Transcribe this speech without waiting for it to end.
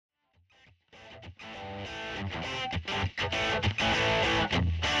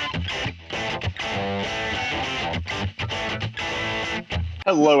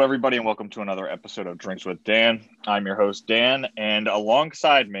Hello, everybody, and welcome to another episode of Drinks with Dan. I'm your host, Dan, and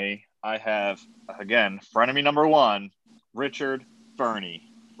alongside me, I have, again, frenemy number one, Richard Fernie.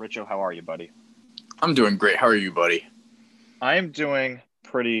 Richo, how are you, buddy? I'm doing great. How are you, buddy? I am doing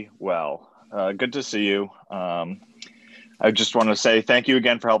pretty well. Good to see you. I just want to say thank you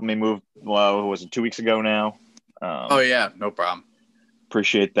again for helping me move. Well, was it 2 weeks ago now? Oh, yeah, no problem.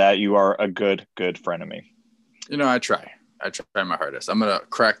 Appreciate that. You are a good frenemy. You know, I try my hardest. I'm going to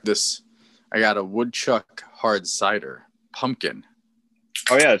crack this. I got a Woodchuck hard cider pumpkin.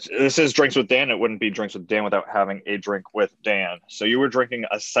 Oh, yeah. This is Drinks with Dan. It wouldn't be Drinks with Dan without having a drink with Dan. So you were drinking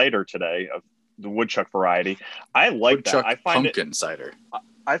a cider today of the Woodchuck variety. I like Woodchuck that. I find pumpkin cider.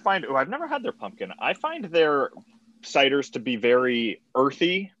 I've never had their pumpkin. I find their ciders to be very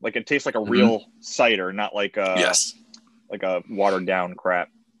earthy. Like it tastes like a real cider, not like like a watered down crap.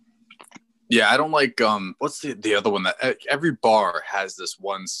 Yeah, I don't like what's the other one that every bar has this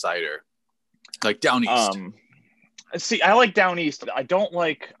one cider, like Down East. See, I like Down East. I don't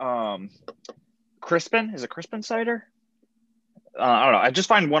like Crispin. Is it Crispin cider? I don't know. I just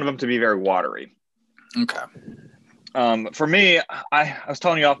find one of them to be very watery. Okay. For me, I was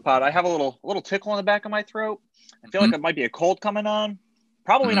telling you off pod, I have a little tickle in the back of my throat. I feel like it might be a cold coming on.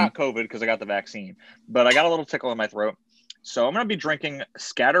 Probably not COVID because I got the vaccine, but I got a little tickle in my throat. So I'm going to be drinking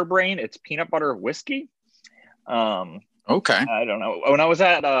Scatterbrain. It's peanut butter whiskey. Okay. I don't know. When I was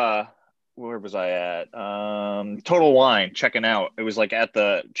at, where was I at? Total Wine checking out. It was like at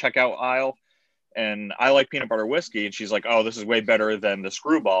the checkout aisle. And I like peanut butter whiskey. And she's like, oh, this is way better than the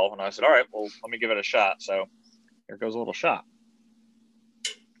Screwball. And I said, all right, well, let me give it a shot. So here goes a little shot.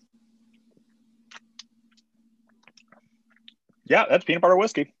 Yeah, that's peanut butter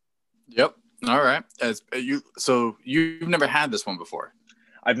whiskey. Yep. All right. So you've never had this one before?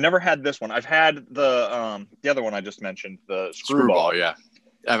 I've never had this one. I've had the other one I just mentioned, the Screwball. Yeah.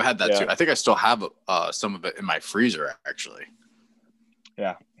 I've had that too. I think I still have some of it in my freezer, actually.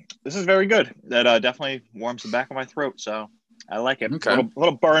 Yeah. This is very good. That definitely warms the back of my throat, so I like it. Okay.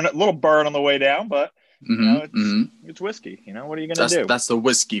 Little burn on the way down, but you know, it's whiskey. You know, what are you gonna do? That's the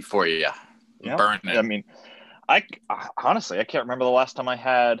whiskey for you. Yeah. Burn it. I mean, I honestly can't remember the last time I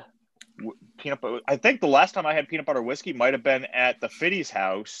had peanut butter. I think the last time I had peanut butter whiskey might have been at the Fiddy's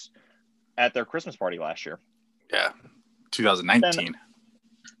house at their Christmas party last year. Yeah, 2019.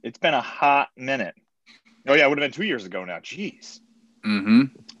 It's been a hot minute. Oh yeah, it would have been 2 years ago now. Jeez. Mm-hmm.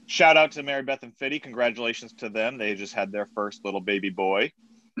 Shout out to Mary Beth and Fiddy. Congratulations to them. They just had their first little baby boy.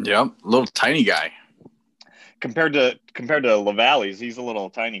 Yep, little tiny guy. Compared to LaValle's, he's a little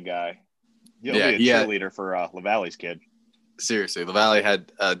tiny guy. He'll be a cheerleader for LaValle's kid. Seriously, LaValle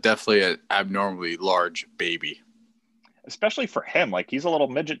had definitely an abnormally large baby. Especially for him. Like, he's a little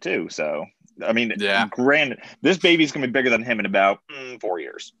midget too. So, I mean, yeah. Granted, this baby's going to be bigger than him in about 4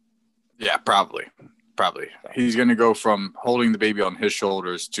 years. Yeah, probably. He's going to go from holding the baby on his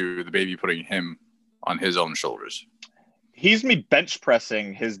shoulders to the baby putting him on his own shoulders. He's going to be bench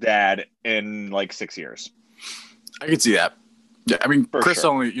pressing his dad in like 6 years. I can see that. Yeah, I mean, for Chris sure.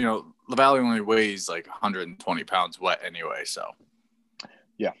 only, LaValle only weighs like 120 pounds wet anyway, so.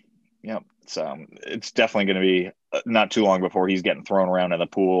 Yeah. So it's definitely going to be not too long before he's getting thrown around in the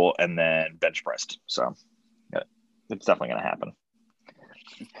pool and then bench pressed. So yeah, it's definitely going to happen.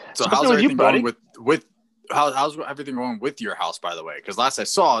 So how's everything going with how's everything going with your house, by the way? Because last I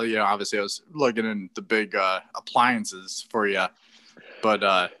saw, obviously I was looking in the big appliances for you, but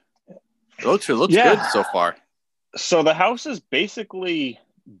it looks good so far. So the house is basically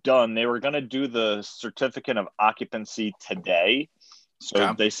done. They were going to do the certificate of occupancy today.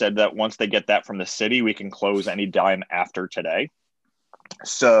 So They said that once they get that from the city, we can close any time after today.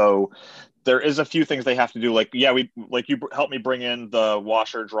 So there is a few things they have to do. You helped me bring in the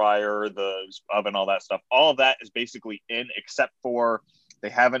washer, dryer, the oven, all that stuff. All of that is basically in, except for they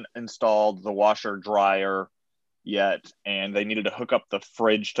haven't installed the washer, dryer yet, and they needed to hook up the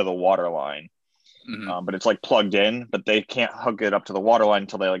fridge to the water line. Mm-hmm. But it's like plugged in, but they can't hook it up to the water line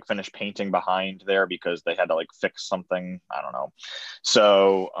until they finish painting behind there because they had to fix something. I don't know.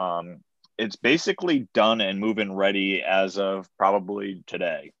 So it's basically done and move-in ready as of probably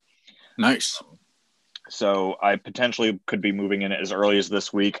today. Nice. So I potentially could be moving in as early as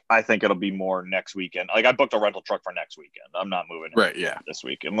this week. I think it'll be more next weekend. I booked a rental truck for next weekend. I'm not moving in this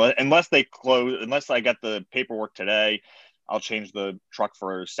week unless they close. Unless I get the paperwork today, I'll change the truck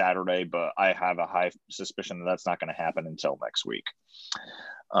for Saturday. But I have a high suspicion that that's not going to happen until next week.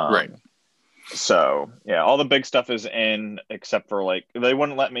 Right. So yeah, all the big stuff is in except for like they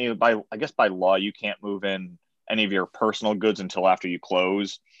wouldn't let me I guess by law you can't move in any of your personal goods until after you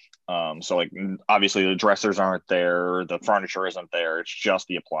close. So like obviously the dressers aren't there, the furniture isn't there. It's just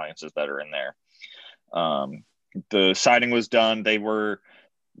the appliances that are in there. The siding was done. They were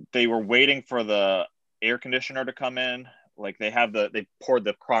waiting for the air conditioner to come in. Like they poured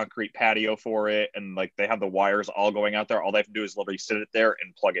the concrete patio for it, and like they have the wires all going out there. All they have to do is literally sit it there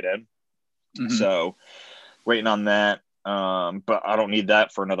and plug it in. Mm-hmm. So waiting on that. But I don't need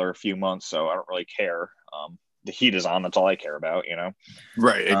that for another few months, so I don't really care. The heat is on. That's all I care about, you know?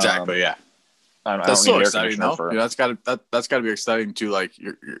 Right. Exactly. Yeah. That's so exciting, though. That's gotta be exciting too. Like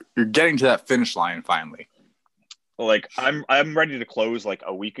you're getting to that finish line finally. Like I'm ready to close like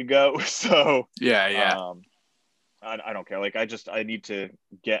a week ago. So yeah. I don't care. Like I need to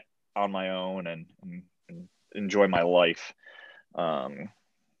get on my own and enjoy my life.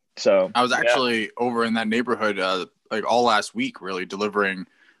 So I was actually over in that neighborhood like all last week, really delivering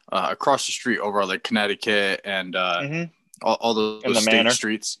across the street over like Connecticut and all those state Manor.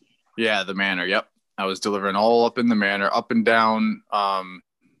 Streets. Yeah, the Manor. Yep, I was delivering all up in the Manor, up and down. I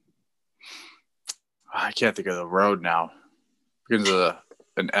can't think of the road now. Begins with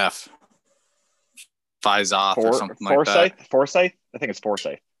an F. Fizoth or something like that. Forsyth? I think it's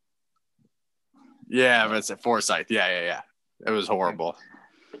Forsyth. Yeah, but it's at Forsyth. Yeah. It was horrible.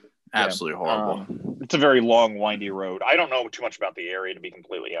 Absolutely horrible. It's a very long, windy road. I don't know too much about the area, to be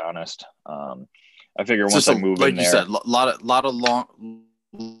completely honest. I figure once I move in there, like you said, lot of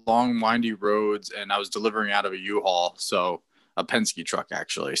long, windy roads, and I was delivering out of a U-Haul, so a Penske truck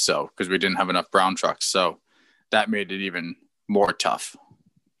actually. So because we didn't have enough brown trucks, so that made it even more tough.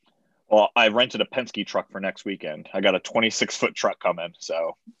 Well, I rented a Penske truck for next weekend. I got a 26-foot truck coming,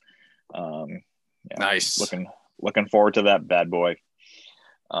 so nice. Looking forward to that bad boy.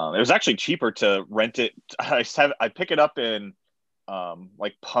 It was actually cheaper to rent it. I pick it up in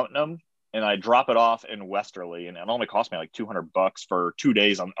like Putnam, and I drop it off in Westerly, and it only cost me like $200 for 2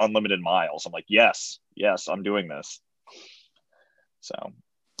 days on unlimited miles. I'm like, yes, I'm doing this. So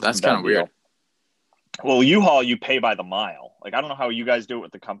that's kind of weird. Well, U-Haul, you pay by the mile. Like, I don't know how you guys do it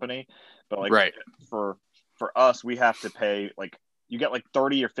with the company, but like for us, we have to pay like you get like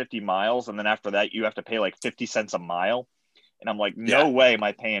 30 or 50 miles, and then after that, you have to pay like 50 cents a mile. And I'm like, no way am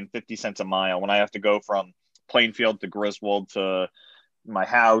I paying 50 cents a mile when I have to go from Plainfield to Griswold to my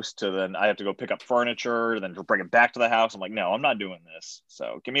house to then I have to go pick up furniture, then bring it back to the house. I'm like, no, I'm not doing this.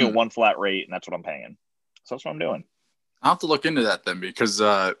 So give me a one flat rate, and that's what I'm paying. So that's what I'm doing. I'll have to look into that then, because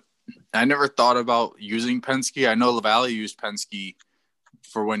I never thought about using Penske. I know LaValle used Penske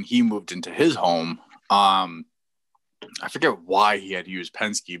for when he moved into his home. I forget why he had used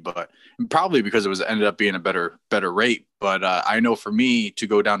Penske, but probably because it ended up being a better rate. But I know for me to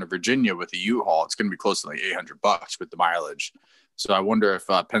go down to Virginia with a U-Haul, it's going to be close to like $800 with the mileage. So I wonder if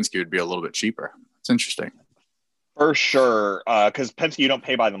Penske would be a little bit cheaper. It's interesting. For sure, because Penske, you don't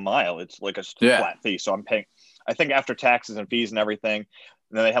pay by the mile. It's like a flat fee. So I'm paying, I think after taxes and fees and everything,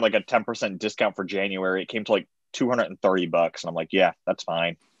 and then they had like a 10% discount for January. It came to like $230, and I'm like, yeah, that's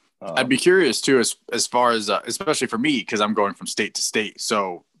fine. I'd be curious too, as far as especially for me, because I'm going from state to state,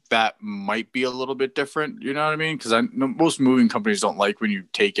 so that might be a little bit different. You know what I mean? Because I know most moving companies don't like when you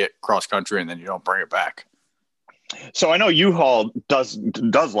take it cross country and then you don't bring it back. So I know U-Haul does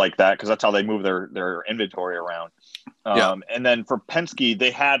like that, because that's how they move their inventory around. And then for Penske,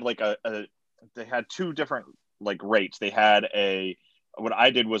 they had like they had two different like rates. They had what I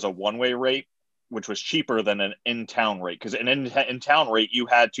did was a one-way rate, which was cheaper than an in-town rate, because an in-town rate, you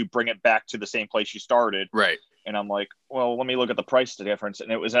had to bring it back to the same place you started. Right. And I'm like, well, let me look at the price difference.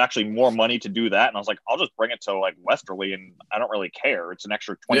 And it was actually more money to do that. And I was like, I'll just bring it to like Westerly, and I don't really care. It's an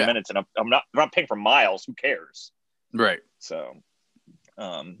extra 20 minutes, and I'm not paying for miles. Who cares? Right. So,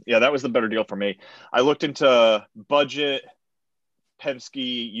 that was the better deal for me. I looked into Budget,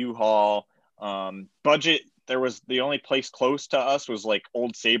 Penske, U-Haul, Budget. There was the only place close to us was like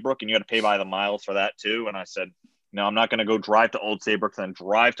Old Saybrook, and you had to pay by the miles for that too. And I said, no, I'm not going to go drive to Old Saybrook, then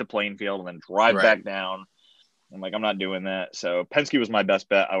drive to Plainfield, and then drive back down. I'm like, I'm not doing that. So Penske was my best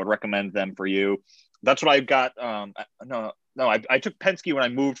bet. I would recommend them for you. That's what I got. I took Penske when I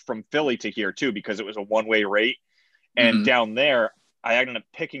moved from Philly to here too, because it was a one-way rate. And down there, I ended up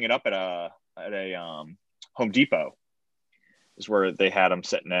picking it up at a Home Depot is where they had them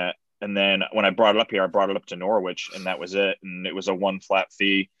sitting at. And then when I brought it up here, I brought it up to Norwich, and that was it. And it was a one flat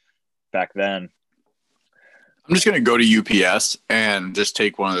fee back then. I'm just going to go to UPS and just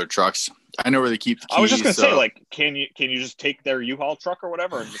take one of their trucks. I know where they keep the keys. I was just going to say, like, can you just take their U-Haul truck or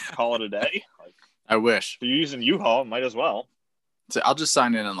whatever and just call it a day? Like, I wish. If you're using U-Haul, might as well. So I'll just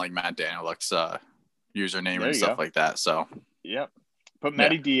sign in on like Matt Daniel's username and stuff like that. So yep. Put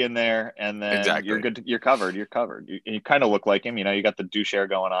Matty D in there, and then exactly. you're good. You're covered. You're covered. You kind of look like him. You got the douche hair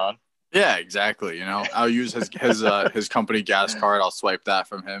going on. Yeah, exactly. I'll use his company gas card. I'll swipe that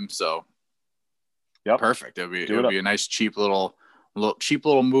from him. So, yep, perfect. It'll be a nice cheap little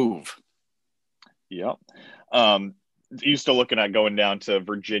move. Yep. You still looking at going down to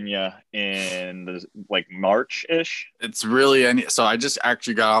Virginia in the March-ish? It's really so I just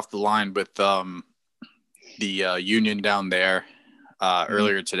actually got off the line with the union down there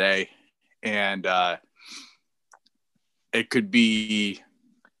earlier today, and it could be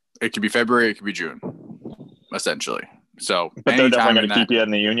February, it could be June, essentially. So, but they're definitely going to keep you in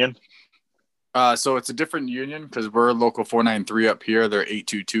the union. So it's a different union because we're local 493 up here. They're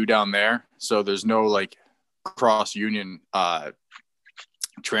 822 down there. So there's no cross union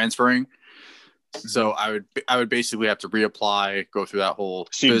transferring. So I would basically have to reapply, go through that whole.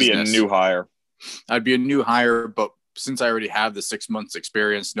 So you'd be a new hire. I'd be a new hire, but since I already have the 6 months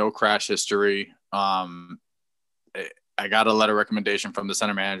experience, no crash history, I got a letter recommendation from the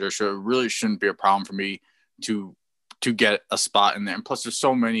center manager, so it really shouldn't be a problem for me to get a spot in there. And plus, there's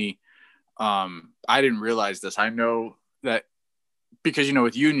so many. I didn't realize this. I know that because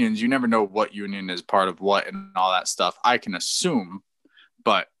with unions, you never know what union is part of what and all that stuff. I can assume,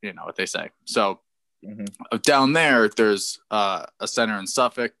 but what they say. So down there's a center in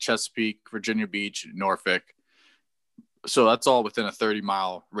Suffolk, Chesapeake, Virginia Beach, Norfolk. So that's all within a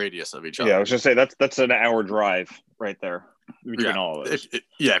 30-mile radius of each other. Yeah, I was just say that's an hour drive right there between all of those.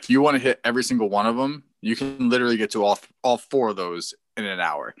 If you want to hit every single one of them, you can literally get to all four of those in an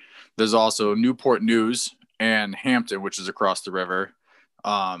hour. There's also Newport News and Hampton, which is across the river.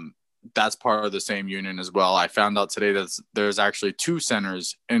 That's part of the same union as well. I found out today that there's actually 2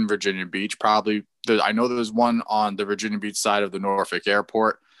 centers in Virginia Beach. I know there's one on the Virginia Beach side of the Norfolk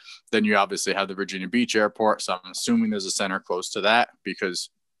Airport. Then you obviously have the Virginia Beach Airport. So I'm assuming there's a center close to that because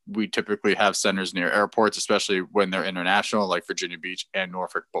we typically have centers near airports, especially when they're international, like Virginia Beach and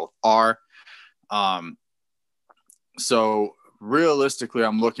Norfolk both are. So realistically,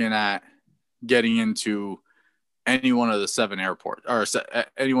 I'm looking at getting into any one of the 7 airports or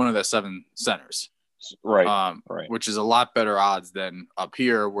any one of the 7 centers. Right. Which is a lot better odds than up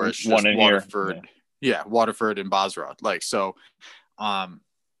here where it's just Waterford. Yeah, Waterford and Basra.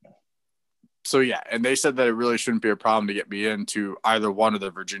 So yeah, and they said that it really shouldn't be a problem to get me into either one of the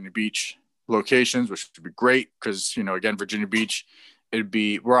Virginia Beach locations, which would be great because, again, Virginia Beach, it'd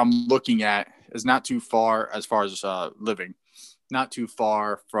be where I'm looking at is not too far as living, not too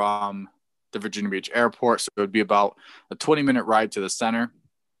far from the Virginia Beach Airport. So it would be about a 20-minute ride to the center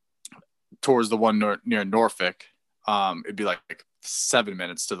towards the one near Norfolk. It'd be 7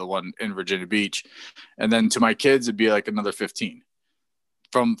 minutes to the one in Virginia Beach. And then to my kids, it'd be another 15.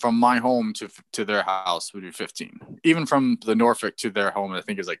 From my home to their house would be 15. Even from the Norfolk to their home, I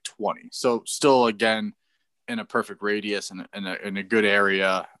think is 20. So still, again, in a perfect radius and in a good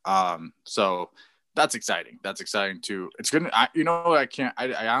area. So that's exciting. That's exciting too. It's gonna. I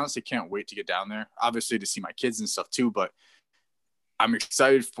honestly can't wait to get down there. Obviously to see my kids and stuff too, but I'm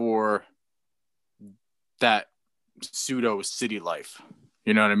excited for that pseudo city life.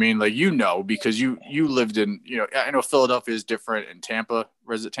 You know what I mean? Because you lived in, I know Philadelphia is different in Tampa.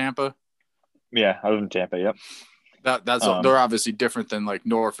 Or is it Tampa? Yeah, I live in Tampa. Yep. They're obviously different than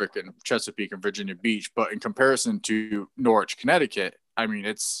Norfolk and Chesapeake and Virginia Beach. But in comparison to Norwich, Connecticut, I mean,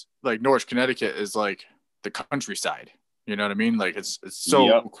 it's Norwich, Connecticut is the countryside. You know what I mean? It's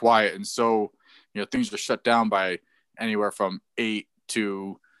so quiet and so, things are shut down by anywhere from 8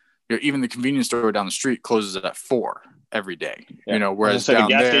 to, even the convenience store down the street closes at 4. Every day, whereas the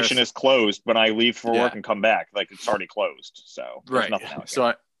gas station is closed when I leave for work and come back, it's already closed. So right.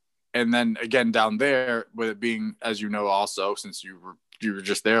 And then again down there, with it being, as also since you were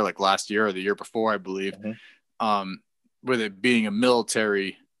just there last year or the year before, I believe, with it being a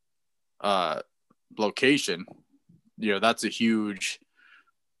military location, that's a huge,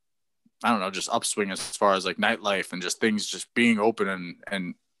 I don't know, just upswing as far as nightlife and just things just being open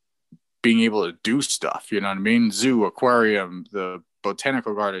and being able to do stuff, you know what I mean? Zoo, aquarium, the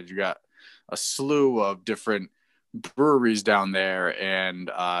botanical garden, you got a slew of different breweries down there.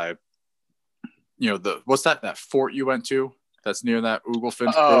 And, what's that fort you went to that's near that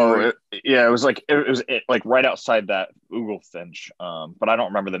Ooglefinch brewery? It was right outside that Ooglefinch. But I don't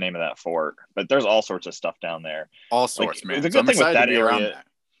remember the name of that fort, but there's all sorts of stuff down there. All sorts, man. The good thing with that area,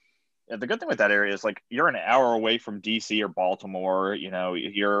 the good thing with that area is you're an hour away from DC or Baltimore,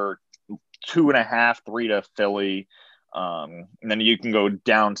 you're 2.5, 3 to Philly. And then you can go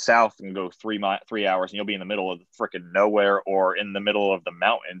down south and go 3 hours, and you'll be in the middle of freaking nowhere or in the middle of the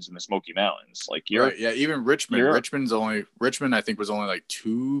mountains in the Smoky Mountains. Like right, yeah, even Richmond. Richmond, I think, was only like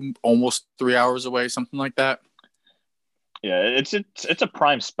almost 3 hours away, something like that. Yeah, it's a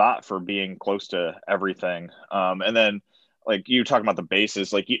prime spot for being close to everything. And then like you talking about the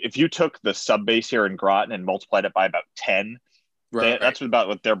bases, like if you took the sub base here in Groton and multiplied it by about 10. Right. That's about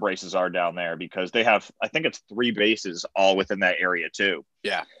what their bases are down there, because they have, I think it's 3 bases all within that area too.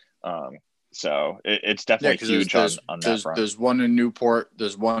 Yeah. So it's definitely huge on that front. There's one in Newport,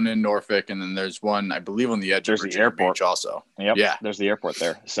 there's one in Norfolk, and then there's one, I believe, on the edge of Virginia airport Beach also. Yep. Yeah. There's the airport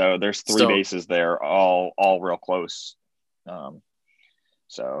there. So there's 3 bases there, all real close.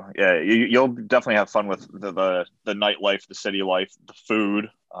 So yeah, you'll definitely have fun with the nightlife, the city life, the food.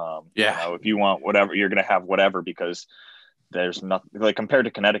 If you want whatever, you're going to have whatever, because there's nothing like compared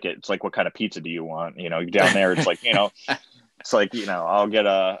to Connecticut. It's like, what kind of pizza do you want? Down there, it's like, it's like, I'll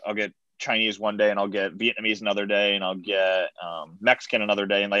get Chinese one day, and I'll get Vietnamese another day, and I'll get Mexican another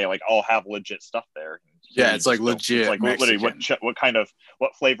day, and they like all have legit stuff there. Yeah, it's like legit. It's like literally,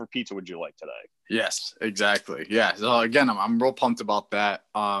 what flavor pizza would you like today? Yes, exactly. Yeah. So again, I'm real pumped about that.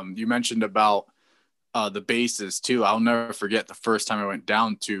 You mentioned about the bases too. I'll never forget the first time I went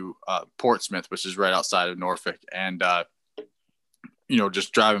down to Portsmouth, which is right outside of Norfolk, and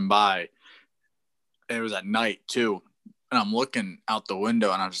just driving by, and it was at night too. And I'm looking out the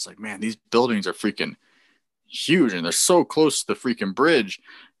window, and I'm just like, man, these buildings are freaking huge, and they're so close to the freaking bridge.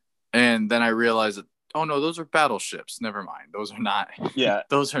 And then I realized that, oh no, those are battleships. Never mind. Those are not. Yeah.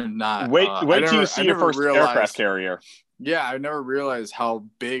 Those are not. Wait till you see your first aircraft carrier. Yeah, I never realized how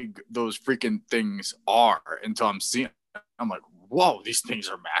big those freaking things are until I'm like, whoa, these things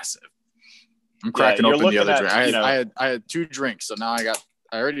are massive. I'm cracking open the other drink. I had 2 drinks, so now I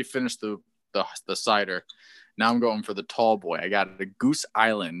already finished the cider. Now I'm going for the tall boy. I got a Goose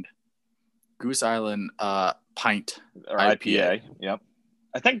Island pint or IPA. Yep.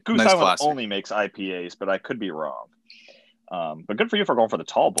 I think Goose Island classic. Only makes IPAs, but I could be wrong. But good for you for going for the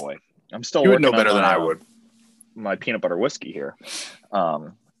tall boy. I'm still. You would know better than I would. My peanut butter whiskey here.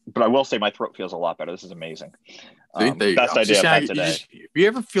 But I will say my throat feels a lot better. This is amazing. Best idea I've had today. If you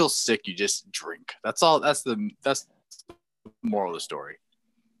ever feel sick, you just drink. That's all. That's the moral of the story.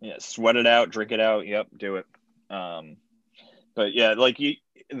 Yeah, sweat it out, drink it out. Yep, do it. But yeah, like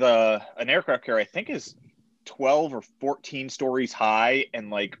an aircraft carrier, I think, is 12 or 14 stories high and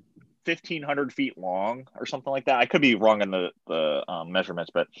like 1,500 feet long or something like that. I could be wrong in the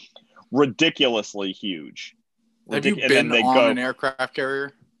measurements, but ridiculously huge. Have you been on an aircraft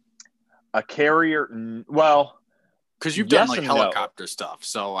carrier? A carrier? Well, because you've done like helicopter stuff,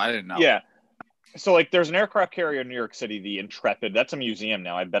 so I didn't know. Yeah. So like there's an aircraft carrier in New York City, the Intrepid. That's a museum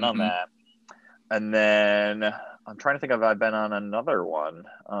now. I've been on that. And then I'm trying to think if I've been on another one.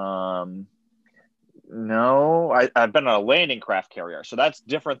 No, I've been on a landing craft carrier. So that's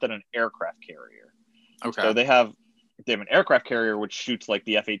different than an aircraft carrier. Okay. So they have an aircraft carrier which shoots like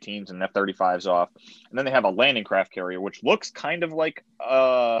the F-18s and F-35s off. And then they have a landing craft carrier, which looks kind of like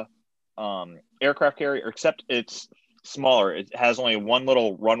aircraft carrier, except it's smaller. It has only one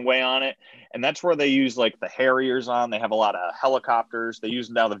little runway on it, and that's where they use like the Harriers on. They have a lot of helicopters. They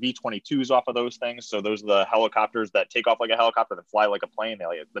use now the V-22s off of those things. So those are the helicopters that take off like a helicopter that fly like a plane. They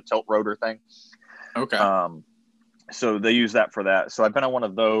like the tilt rotor thing. Okay. So they use that for that. So I've been on one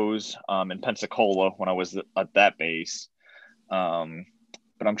of those in Pensacola when I was at that base. But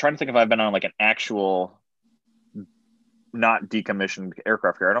I'm trying to think if I've been on like an actual not decommissioned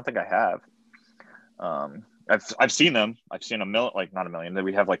aircraft carrier. I don't think I have. I've seen them. I've seen not a million.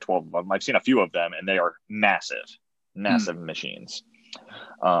 We have like 12 of them. I've seen a few of them, and they are massive machines.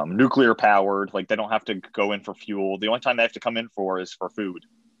 Nuclear powered. Like they don't have to go in for fuel. The only time they have to come in is for food.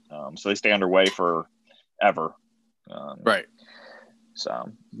 So they stay underway forever. Right. So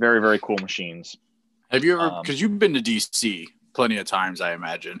very, very cool machines. Have you ever? Because you've been to DC plenty of times, I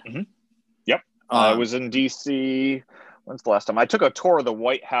imagine. Mm-hmm. Yep. I was in DC. When's the last time I took a tour of the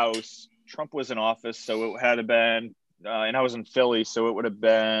White House? Trump was in office, so it had to been, and I was in Philly, so it would have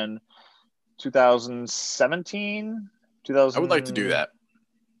been 2017, 2000. I would like to do that.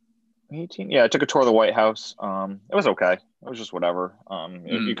 18. Yeah, I took a tour of the White House. It was okay. It was just whatever.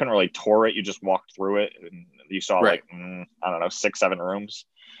 You couldn't really tour it. You just walked through it, and you saw I don't know, 6-7 rooms.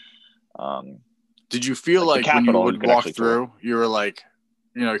 Did you feel like when you would walk through, you were like,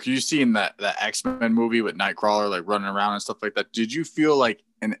 because you seen that X-Men movie with Nightcrawler like running around and stuff like that. Did you feel like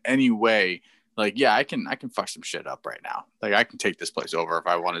in any way, like, yeah, I can fuck some shit up right now. Like I can take this place over if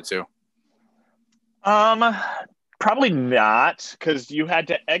I wanted to. Probably not, because you had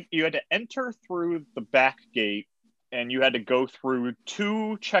to enter through the back gate and you had to go through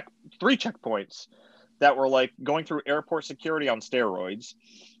three checkpoints that were like going through airport security on steroids.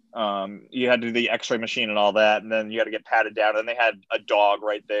 You had to do the X-ray machine and all that, and then you had to get patted down. And they had a dog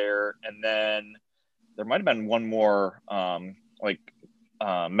right there, and then there might have been one more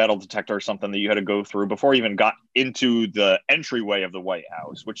metal detector or something that you had to go through before you even got into the entryway of the White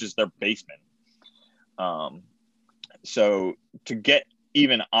House, which is their basement. So to get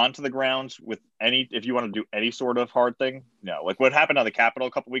even onto the grounds if you want to do any sort of hard thing, no. Like what happened on the Capitol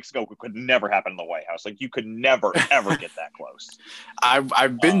a couple weeks ago could never happen in the White House. Like you could never ever get that close.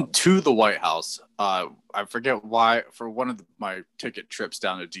 I've been to the White House. I forget why, for one of my ticket trips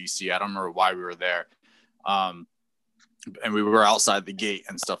down to DC. I don't remember why we were there. And we were outside the gate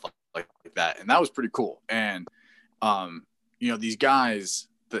and stuff like that, and that was pretty cool. And these guys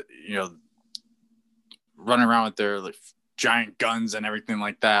that running around with their like giant guns and everything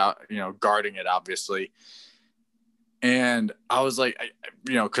like that, guarding it, obviously. And I was like,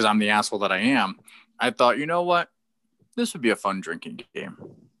 because I'm the asshole that I am, I thought, you know what, this would be a fun drinking game.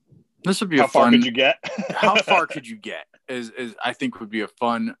 This would be How far could you get? How far could you get? Is I think would be a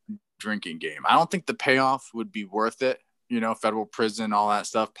fun drinking game. I don't think the payoff would be worth it. Federal prison, all that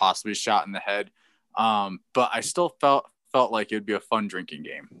stuff, possibly shot in the head. But I still felt like it would be a fun drinking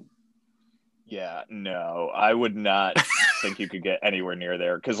game. Yeah, no, I would not think you could get anywhere near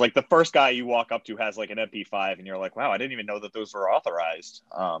there. Because like the first guy you walk up to has like an MP5 and you're like, wow, I didn't even know that those were authorized.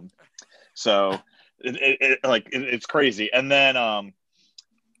 So it's crazy. And then,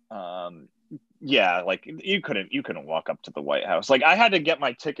 yeah, like you couldn't walk up to the White House. Like I had to get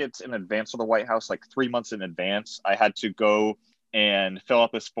my tickets in advance of the White House, like 3 months in advance. I had to go and fill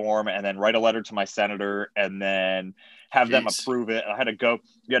out this form and then write a letter to my senator and then have them approve it. You had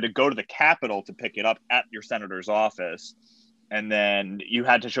to go to the Capitol to pick it up at your senator's office. And then you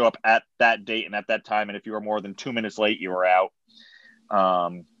had to show up at that date and at that time. And if you were more than 2 minutes late, you were out.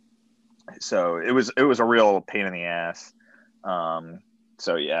 So it was a real pain in the ass.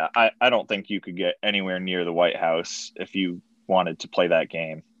 So yeah, I don't think you could get anywhere near the White House if you wanted to play that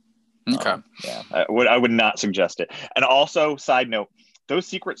game. Okay. Yeah, I would not suggest it. And also, side note, those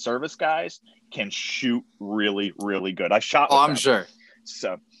Secret Service guys can shoot really, really good. I shot with them.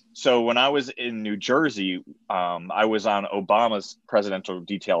 Sure. So when I was in New Jersey, I was on Obama's presidential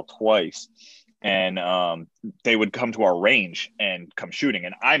detail twice, and they would come to our range and come shooting.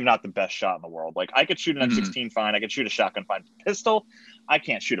 And I'm not the best shot in the world. Like I could shoot an M16 fine. I could shoot a shotgun fine. Pistol, I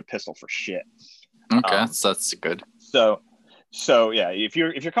can't shoot a pistol for shit. Okay, that's good. So yeah, if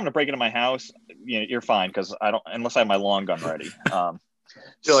you're coming to break into my house, you're fine because I don't, unless I have my long gun ready.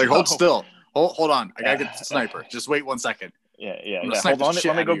 You're like, hold still, hold on, I gotta get the sniper. Just wait 1 second. Yeah. Hold on,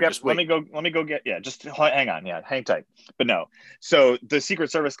 let me go get. Yeah, just hang on. Yeah, hang tight. But no, so the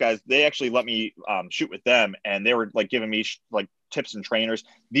Secret Service guys, they actually let me shoot with them, and they were like giving me like tips and trainers.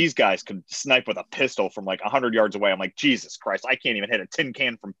 These guys could snipe with a pistol from like 100 yards away. I'm like, Jesus Christ, I can't even hit a tin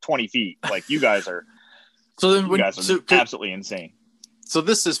can from 20 feet. Like you guys are. So then, absolutely insane. So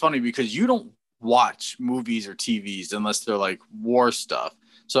this is funny because you don't watch movies or TVs unless they're like war stuff.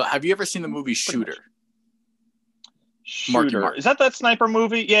 So have you ever seen the movie Shooter? Shooter. Is that sniper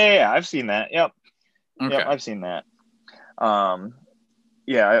movie? Yeah, I've seen that. Yep. Okay. Yep, I've seen that.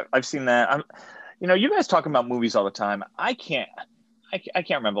 Yeah, I've seen that. You guys talking about movies all the time. I can't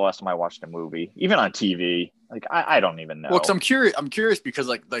remember the last time I watched a movie, even on TV. Like I don't even know. Well, because I'm curious because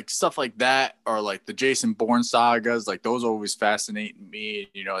like stuff like that, or like the Jason Bourne sagas, like those always fascinate me.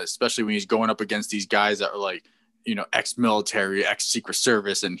 Especially when he's going up against these guys that are like, ex-military, ex-Secret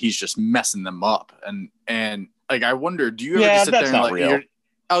Service, and he's just messing them up. And like I wonder, do you ever just sit there and like?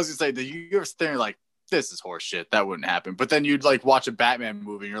 I was gonna say, do you ever sit there and like, this is horse shit, that wouldn't happen? But then you'd like watch a Batman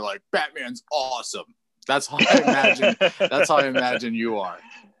movie and you're like, Batman's awesome. That's how I imagine. That's how I imagine you are.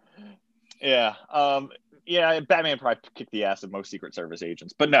 Yeah. Yeah. Batman probably kicked the ass of most Secret Service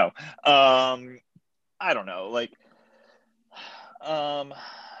agents, but no. I don't know. Like, hang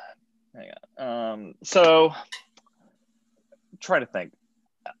on. So, I'm trying to think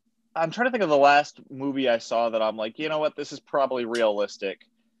of the last movie I saw that I'm like, you know what, this is probably realistic.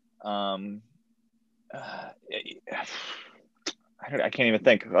 I can't even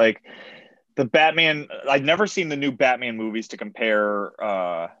think. Like the Batman, I've never seen the new Batman movies to compare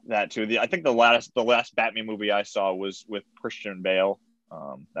that to. I think the last Batman movie I saw was with Christian Bale.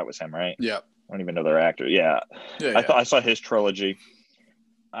 That was him, right? Yeah. I don't even know their actor. Yeah. I thought I saw his trilogy.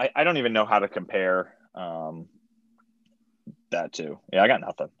 I don't even know how to compare that to. Yeah, I got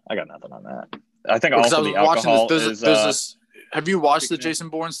nothing on that. I think also the alcohol is. Have you watched the Jason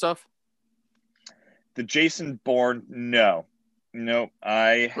Bourne stuff? The Jason Bourne, no. Nope.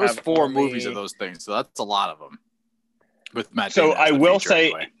 I have. There's 4 movies of those things, so that's a lot of them. with Matt Damon. So I will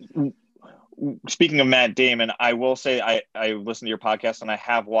say, anyway. Speaking of Matt Damon, I will say I listened to your podcast and I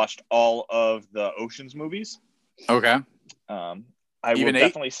have watched all of the Ocean's movies. Okay. I will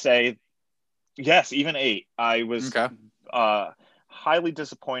definitely say, yes, even 8. I was highly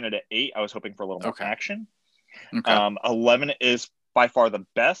disappointed at 8. I was hoping for a little more action. Okay. 11 is by far the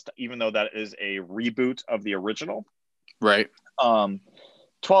best, even though that is a reboot of the original. Right. 12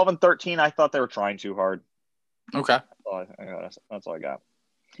 and 13, I thought they were trying too hard. Okay. That's all I got.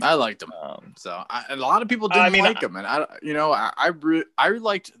 I liked them. A lot of people didn't like them, and I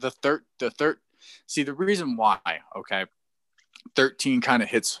liked the third. See, the reason why, 13 kind of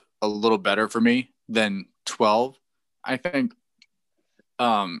hits a little better for me than 12, I think.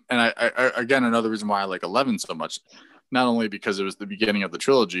 And I again, another reason why I like 11 so much, not only because it was the beginning of the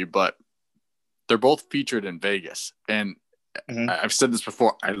trilogy, but they're both featured in Vegas. And I've said this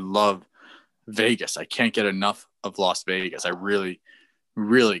before, I love Vegas. I can't get enough of Las Vegas. I really,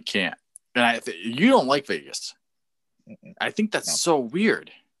 really can't. And you don't like Vegas. I think that's so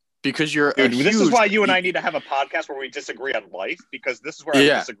weird. Because this is why you and I need to have a podcast where we disagree on life, because this is where I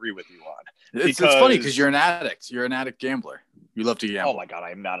disagree with you on. It's funny because you're an addict. You're an addict gambler. You love to gamble. Oh my God,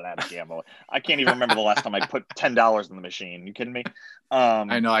 I am not an addict gambler. I can't even remember the last time I put $10 in the machine. You kidding me?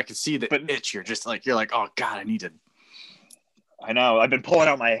 I know. I can see the itch. You're like, oh God, I need to. I know. I've been pulling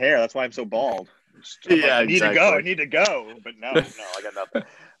out my hair. That's why I'm so bald. I need to go. But no, I got nothing.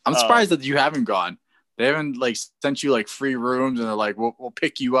 I'm surprised that you haven't gone. They haven't sent you free rooms, and they're like, we'll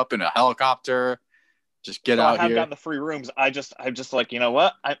pick you up in a helicopter. Just get out here. I have gotten the free rooms. I'm just like, you know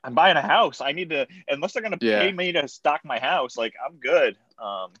what? I'm buying a house. I need to, unless they're going to pay me to stock my house. I'm good.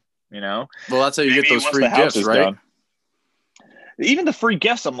 Well, that's how you get those free gifts, right? Done. Even the free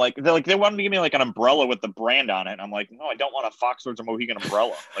gifts, I'm like, they wanted to give me an umbrella with the brand on it. And I'm like, no, I don't want a Foxwoods or Mohegan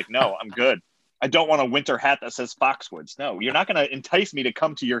umbrella. No, I'm good. I don't want a winter hat that says Foxwoods. No, you're not going to entice me to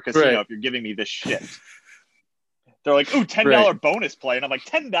come to your casino if you're giving me this shit. They're like, ooh, $10 bonus play. And I'm like,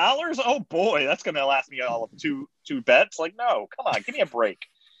 $10? Oh, boy, that's going to last me all of two bets. No, come on, give me a break.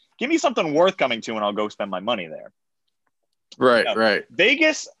 Give me something worth coming to, and I'll go spend my money there. Right.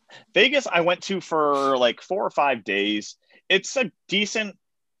 Vegas, I went to for 4 or 5 days. It's a decent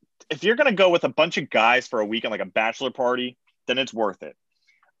 – if you're going to go with a bunch of guys for a weekend, like a bachelor party, then it's worth it.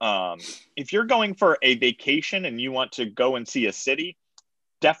 If you're going for a vacation and you want to go and see a city,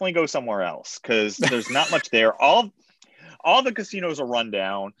 definitely go somewhere else, because there's not much there. All the casinos are run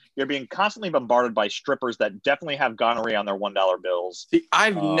down. You're being constantly bombarded by strippers that definitely have gonorrhea on their $1 bills. See,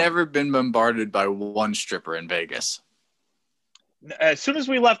 I've never been bombarded by one stripper in Vegas. As soon as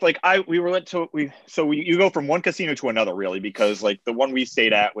we left, you go from one casino to another, really, because the one we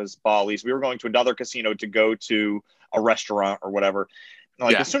stayed at was Bally's. We were going to another casino to go to a restaurant or whatever.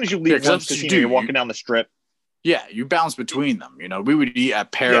 As soon as you leave one casino, you're walking down the strip. Yeah, you bounce between them. We would eat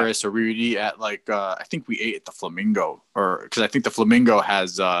at Paris, or we would eat at I think we ate at the Flamingo, or because I think the Flamingo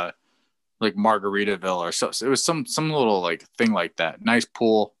has Margaritaville or so. So it was some little thing like that. Nice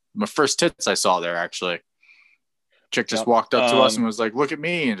pool. My first tits I saw there, actually. Chick just walked up to us and was like, "Look at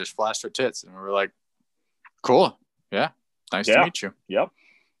me," and just flashed her tits, and we were like, "Cool, yeah, nice to meet you." Yep.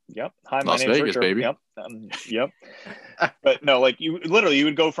 Hi, my Las name's Vegas, Richard. baby. Yep. But no, you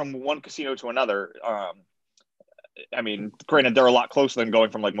would go from one casino to another. Granted, they're a lot closer than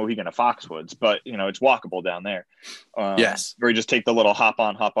going from Mohegan to Foxwoods, but it's walkable down there. Yes. Where you just take the little hop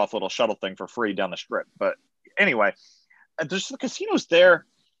on, hop off little shuttle thing for free down the strip. But anyway, there's the casinos there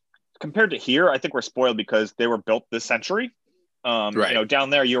compared to here. I think we're spoiled because they were built this century. Right. Down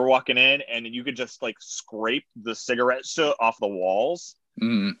there, you were walking in and you could just scrape the cigarette soot off the walls.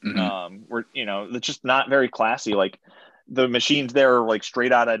 Mm-hmm. It's just not very classy. The machines there are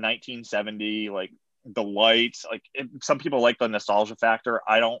straight out of 1970. The lights, some people like the nostalgia factor.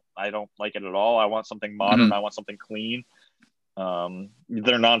 I don't like it at all. I want something modern. Mm-hmm. I want something clean.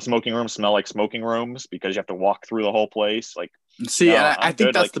 Their non-smoking rooms smell like smoking rooms because you have to walk through the whole place. I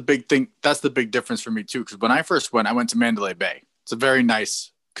think that's the big thing. That's the big difference for me too. Because when I first went, I went to Mandalay Bay. It's a very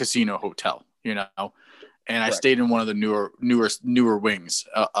nice casino hotel, and I stayed in one of the newer wings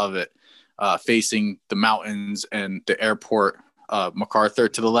of it, facing the mountains and the airport, MacArthur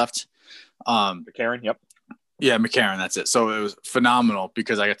to the left. McCarran, yep. Yeah, McCarran, that's it. So it was phenomenal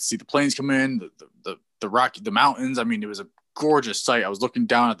because I got to see the planes come in, the mountains. It was a gorgeous sight. I was looking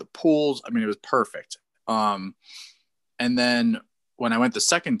down at the pools. It was perfect. And then when I went the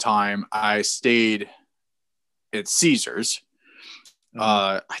second time, I stayed at Caesars.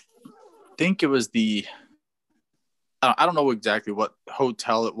 I think it was I don't know exactly what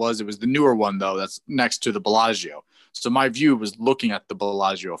hotel it was. It was the newer one, though, that's next to the Bellagio. So my view was looking at the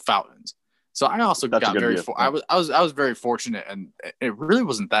Bellagio fountains. So I also got very. I was very fortunate, and it really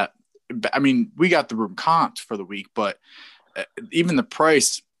wasn't that. I mean, we got the room comped for the week, but even the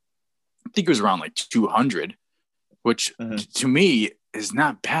price, I think it was around like 200, which to me is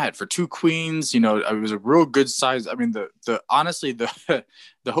not bad for 2 queens. You know, it was a real good size. I mean, honestly, the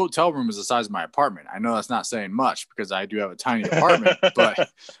hotel room is the size of my apartment. I know that's not saying much because I do have a tiny apartment,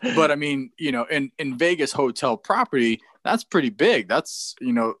 but I mean, you know, in Vegas hotel property, that's pretty big. That's,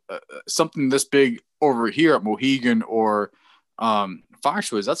 you know, something this big over here at Mohegan or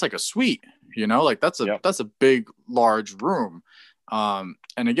Foxwoods. That's like a suite, you know, like that's a big, large room.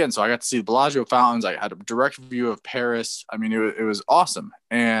 And again, so I got to see the Bellagio fountains. I had a direct view of Paris. I mean, it was awesome.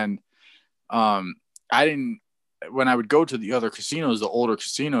 And when I would go to the other casinos, the older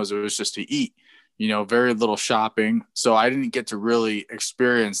casinos, it was just to eat, you know, very little shopping. So I didn't get to really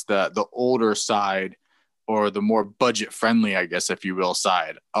experience the older side or the more budget friendly, I guess, if you will,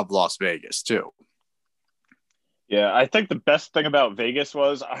 side of Las Vegas too. Yeah, I think the best thing about Vegas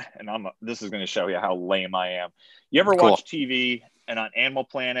was, and this is going to show you how lame I am. You ever watch TV and on Animal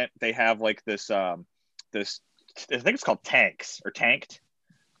Planet, they have like this, I think it's called Tanks or Tanked,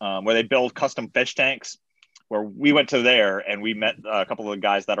 where they build custom fish tanks, where we went to there and we met a couple of the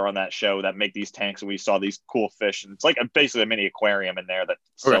guys that are on that show that make these tanks. And we saw these cool fish, and it's like basically a mini aquarium in there that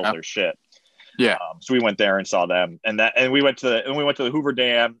sells their shit. Yeah. So we went there and saw them, and we went to the Hoover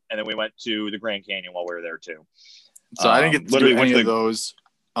Dam, and then we went to the Grand Canyon while we were there too. So I didn't get to do any of those.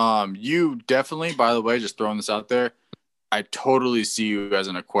 You definitely, by the way, just throwing this out there, I totally see you as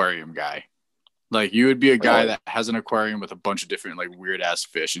an aquarium guy. Like, you would be a guy that has an aquarium with a bunch of different, like, weird ass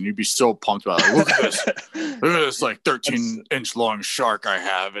fish, and you'd be so pumped about it. Look at this. Look at this, like, 13-inch long shark I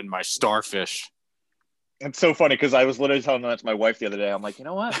have in my starfish. It's so funny because I was literally telling that to my wife the other day. I'm like, you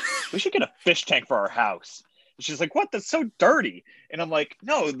know what? We should get a fish tank for our house. And she's like, what? That's so dirty. And I'm like,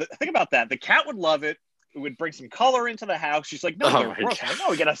 no, think about that. The cat would love it. It would bring some color into the house. She's like, no, they're gross. I'm like, no,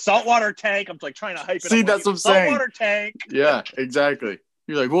 we get a saltwater tank. I'm like trying to hype it up. See, that's what I'm saying. Saltwater tank. Yeah, exactly.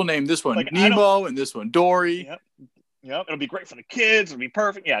 You're like, we'll name this one like, Nemo and this one Dory. Yep. It'll be great for the kids. It'll be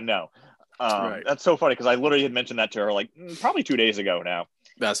perfect. Yeah, no. Right. That's so funny because I literally had mentioned that to her like probably 2 days ago now.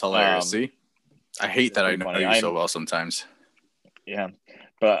 That's hilarious. See? I hate that I know you so well sometimes. Yeah.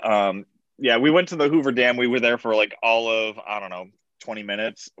 But yeah, we went to the Hoover Dam. We were there for like all of, I don't know, 20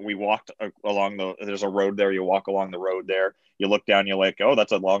 minutes. We walked along there's a road there. You walk along the road there. You look down, you're like, oh,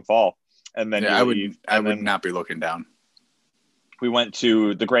 that's a long fall. And then I would not be looking down. We went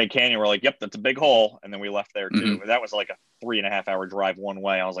to the Grand Canyon. We're like, yep, that's a big hole. And then we left there too. Mm-hmm. That was like a 3.5 hour drive one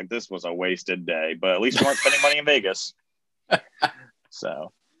way. I was like, this was a wasted day, but at least we weren't spending money in Vegas.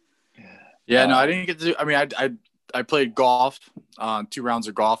 So. Yeah, no, I didn't get to do, I mean, I played golf, 2 rounds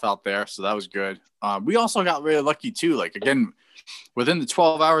of golf out there. So that was good. We also got really lucky too. Like, again, within the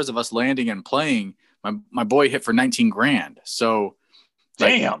 12 hours of us landing and playing, my boy hit for 19 grand. So,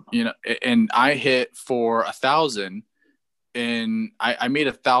 damn, you know, and I hit for 1,000 and I made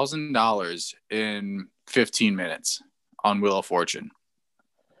 $1,000 in 15 minutes on Wheel of Fortune.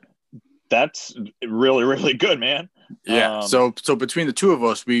 That's really, really good, man. Yeah. So between the two of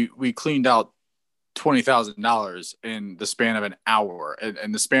us, we cleaned out $20,000 in the span of an hour.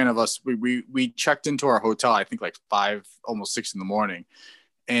 And the span of us, we checked into our hotel, I think like 5, almost 6 in the morning.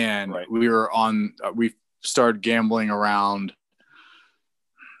 And we were we started gambling around,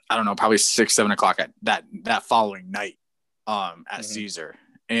 I don't know, probably 6, 7 o'clock at that following night at Caesar,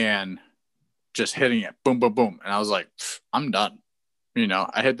 and just hitting it, boom, boom, boom. And I was like, I'm done. You know,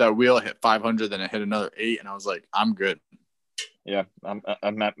 I hit that wheel, hit 500, then I hit another 8, and I was like, I'm good. Yeah, I'm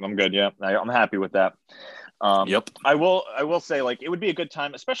good. Yeah, I'm happy with that. Yep. I will say, like, it would be a good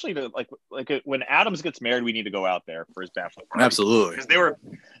time, especially to like when Adams gets married, we need to go out there for his bachelor party. Absolutely. Because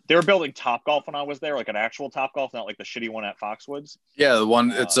they were building Topgolf when I was there, like an actual Topgolf, not like the shitty one at Foxwoods. Yeah, the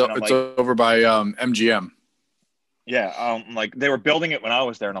one it's over by MGM. Yeah, like they were building it when I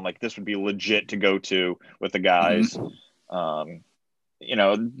was there, and I'm like, this would be legit to go to with the guys. Mm-hmm. You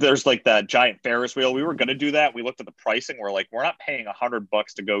know, there's like that giant Ferris wheel. We were going to do that. We looked at the pricing. We're like, we're not paying $100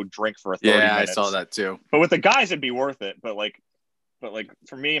 to go drink for 30 minutes. Yeah, I saw that too. But with the guys, it'd be worth it. But like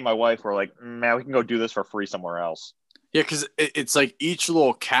for me and my wife, we're like, man, we can go do this for free somewhere else. Yeah, because it's like each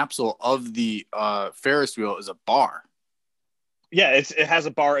little capsule of the Ferris wheel is a bar. Yeah, it has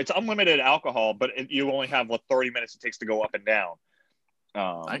a bar. It's unlimited alcohol, but you only have 30 minutes it takes to go up and down.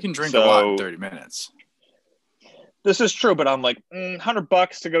 I can drink a lot in 30 minutes. This is true, but I'm like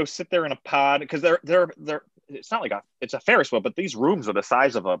 $100 to go sit there in a pod because they're it's not like it's a Ferris wheel, but these rooms are the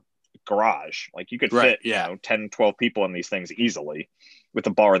size of a garage. Like you could fit 10, 12 people in these things easily with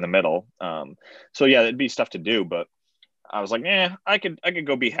a bar in the middle. So yeah, it'd be stuff to do, but I was like, I could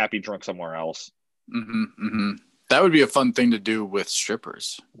go be happy drunk somewhere else. Mm-hmm, mm-hmm. That would be a fun thing to do with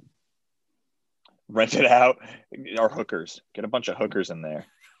strippers. Rent it out, or hookers. Get a bunch of hookers in there.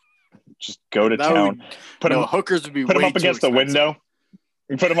 Just go to town. Hookers would be put way them up against the window.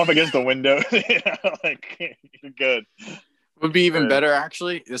 You put them up against the window. Like, you're good. Would be even better,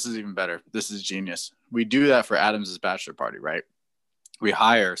 actually. This is even better. This is genius. We do that for Adam's bachelor party, right? We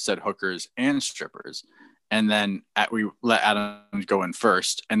hire said hookers and strippers, and then we let Adam go in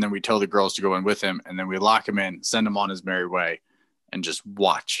first, and then we tell the girls to go in with him, and then we lock him in, send him on his merry way, and just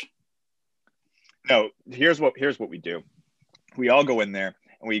watch. No, here's what we do. We all go in there,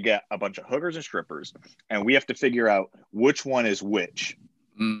 and we get a bunch of hookers and strippers, and we have to figure out which one is which.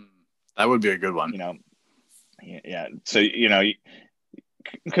 That would be a good one. Yeah. So,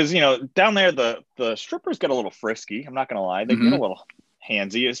 because, down there, the strippers get a little frisky. I'm not going to lie. They get a little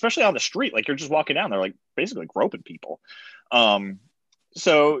handsy, especially on the street. Like, you're just walking down. They're like basically groping people.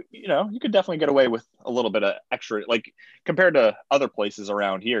 So, you could definitely get away with a little bit of extra, like compared to other places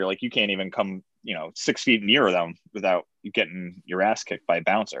around here. Like, you can't even come, 6 feet near them without getting your ass kicked by a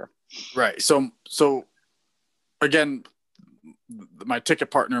bouncer. Right. So again, my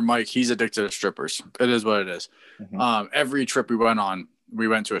ticket partner, Mike, he's addicted to strippers. It is what it is. Mm-hmm. Every trip we went on, we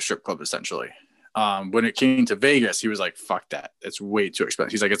went to a strip club essentially. When it came to Vegas, he was like, fuck that. It's way too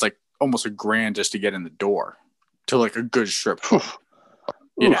expensive. He's like, it's like almost $1,000 just to get in the door to like a good strip club.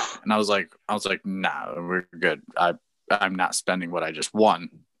 Yeah. And I was like, nah, we're good. I'm not spending what I just won,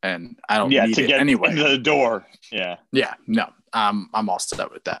 and I don't need to get it anyway. Into the door. Yeah. Yeah. No, I'm all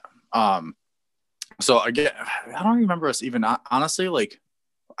set with that. So again, I don't remember us even, honestly, like,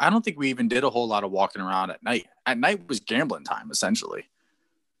 I don't think we even did a whole lot of walking around at night. At night was gambling time, essentially.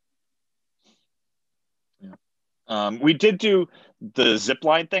 Yeah. We did do the zip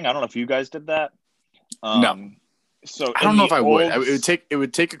line thing. I don't know if you guys did that. No. So I don't know if I would. It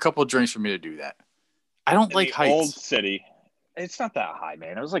would take a couple of drinks for me to do that. I don't like heights. Old City. It's not that high,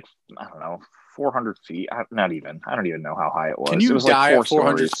 man. It was like, I don't know, 400 feet. Not even. I don't even know how high it was. Can you it was die like at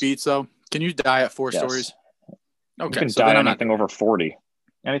 400 feet, though? Can you die at 4 stories? Okay. You can die anything over 40.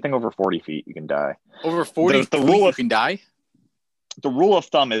 Anything over 40 feet, you can die. Over 40 feet, you can die? The rule of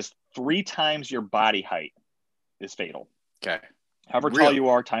thumb is 3 times your body height is fatal. Okay. However tall you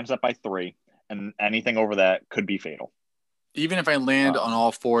are, times that by 3, and anything over that could be fatal. Even if I land on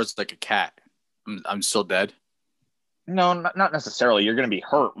all fours like a cat, I'm still dead? No, not necessarily. You're going to be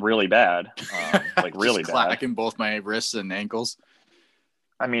hurt really bad. Like really bad. Clacking both my wrists and ankles.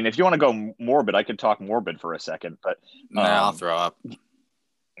 I mean, if you want to go morbid, I could talk morbid for a second, but I'll throw up.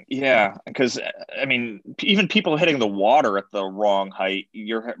 Yeah, because I mean, even people hitting the water at the wrong height,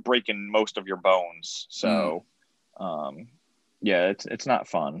 you're breaking most of your bones. So, yeah, it's not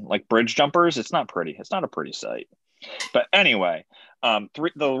fun. Like bridge jumpers, it's not pretty. It's not a pretty sight. But anyway, the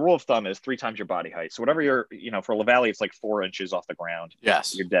rule of thumb is 3 times your body height. So whatever you're, for La Valley, it's like 4 inches off the ground.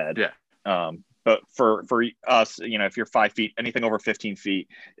 Yes, you're dead. Yeah. But for us, if you're 5 feet, anything over 15 feet,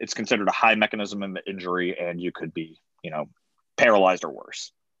 it's considered a high mechanism of injury, and you could be, paralyzed or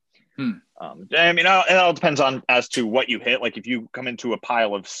worse. I mean, it all depends on as to what you hit. Like if you come into a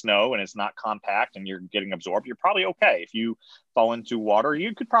pile of snow and it's not compact and you're getting absorbed, you're probably okay. If you fall into water,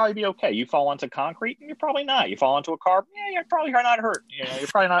 you could probably be okay. You fall onto concrete, and you're probably not. You fall into a car, you're probably not hurt. You're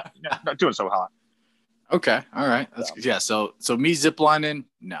probably not doing so hot. Okay, all right. That's yeah. So me ziplining,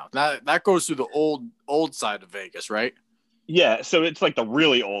 no, that goes through the old side of Vegas, right? Yeah. So it's like the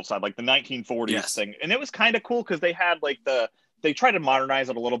really old side, like the 1940s thing, and it was kind of cool because they had like they tried to modernize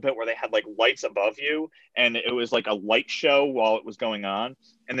it a little bit where they had like lights above you, and it was like a light show while it was going on,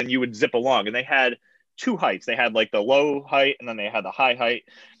 and then you would zip along, and they had 2 heights. They had like the low height, and then they had the high height.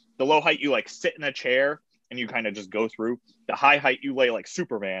 The low height, you like sit in a chair and you kind of just go through. The high height, you lay like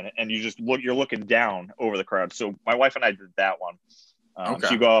Superman, and you just you're looking down over the crowd. So my wife and I did that one. Okay.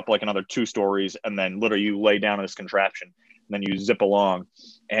 So you go up like another 2 stories, and then literally you lay down in this contraption, and then you zip along.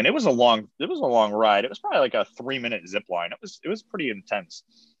 And it was a long ride. It was probably like a 3-minute zip line. It was pretty intense.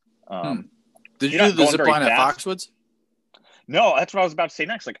 Did you do the zip line at Foxwoods? No, that's what I was about to say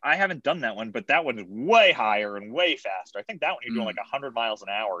next. Like, I haven't done that one, but that one's way higher and way faster. I think that one you're doing like 100 miles an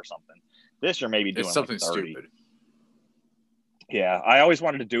hour or something. This you're maybe doing something like 30. Stupid. Yeah, I always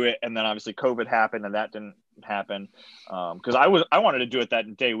wanted to do it, and then obviously COVID happened, and that didn't happen. Because I wanted to do it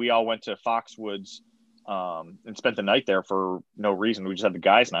that day. We all went to Foxwoods and spent the night there for no reason. We just had the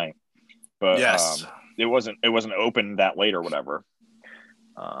guys' night, but it wasn't open that late or whatever.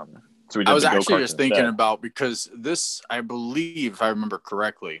 So we did. I was actually just thinking about, because this, I believe, if I remember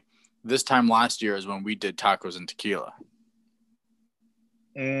correctly, this time last year is when we did tacos and tequila.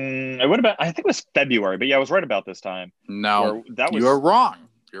 It would have been, I think it was February, but yeah, I was right about this time. No, you're wrong.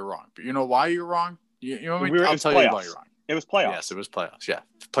 You're wrong. But you know why you're wrong? I'll tell you why you're wrong. It was playoffs. Yes, it was playoffs. Yeah.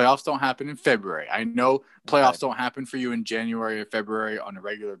 Playoffs don't happen in February. I know playoffs don't happen for you in January or February on a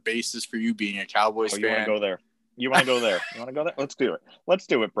regular basis for you being a Cowboys fan. You want to go there? You want to go there? You want to go there? Let's do it. Let's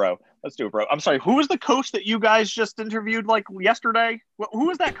do it, bro. Let's do it, bro. I'm sorry. Who was the coach that you guys just interviewed like yesterday? Who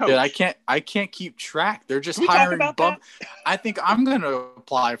was that coach? Dude, I can't keep track. They're just hiring bum. I think I'm gonna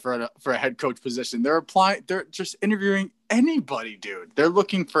apply for a head coach position. They're just interviewing anybody, dude. They're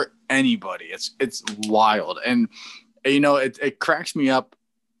looking for anybody. It's wild. And you know, it cracks me up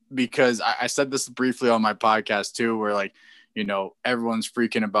because I said this briefly on my podcast too, where like, you know, everyone's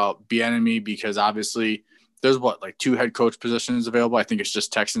freaking about Bieniemy because obviously there's like 2 head coach positions available. I think it's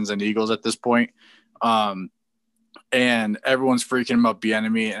just Texans and Eagles at this point. And everyone's freaking about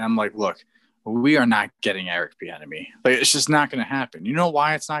Bieniemy. And I'm like, look, we are not getting Eric Bieniemy. Like, it's just not going to happen. You know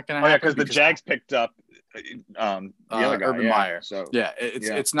why it's not going to happen? Yeah, because the Jags picked up the other guy, Urban Meyer. So yeah,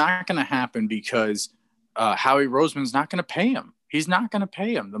 it's not going to happen because Howie Roseman's not going to pay him. He's not going to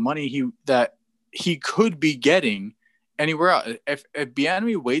pay him the money that he could be getting anywhere else. If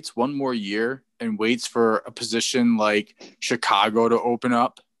Bieniemy waits one more year and waits for a position like Chicago to open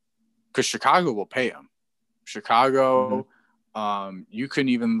up, because Chicago will pay him. Chicago, you can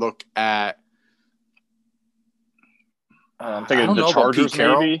even look at I'm thinking the Chargers,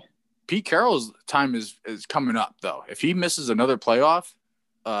 maybe. Pete Carroll's time is coming up, though. If he misses another playoff,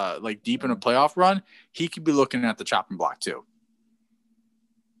 like deep in a playoff run, he could be looking at the chopping block too.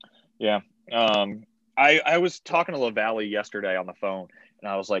 Yeah. I was talking to LaValle yesterday on the phone, and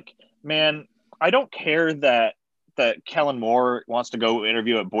I was like, man, I don't care that Kellen Moore wants to go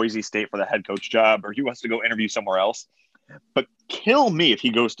interview at Boise State for the head coach job, or he wants to go interview somewhere else, but kill me if he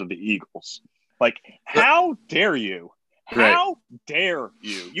goes to the Eagles. Like, how dare you? How dare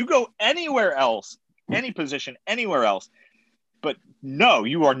you? You go anywhere else, any position, anywhere else. But no,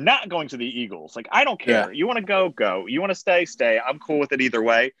 you are not going to the Eagles. Like, I don't care. Yeah. You want to go. You want to stay. I'm cool with it either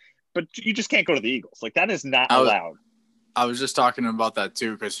way. But you just can't go to the Eagles. Like, that is not allowed. I was just talking about that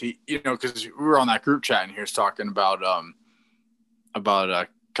too, because because we were on that group chat and he was talking about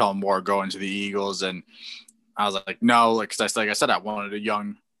Kellen Moore going to the Eagles, and I was like, no, like, because like I said, I wanted a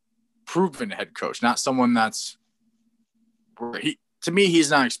young, proven head coach, not someone that's where to me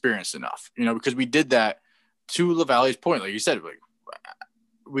he's not experienced enough, because we did that to LaValle's point, like you said, like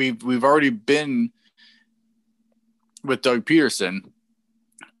we've already been with Doug Peterson,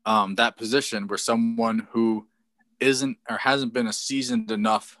 that position where someone who isn't or hasn't been a seasoned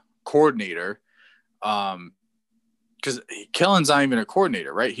enough coordinator, because Kellen's not even a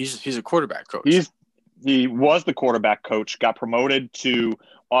coordinator, right? He's a quarterback coach. He was the quarterback coach, got promoted to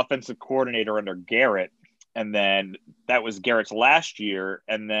offensive coordinator under Garrett, and then that was Garrett's last year,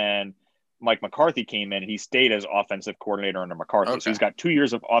 and then Mike McCarthy came in. He stayed as offensive coordinator under McCarthy. Okay. So he's got 2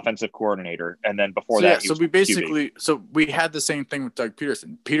 years of offensive coordinator. And then before that, we had the same thing with Doug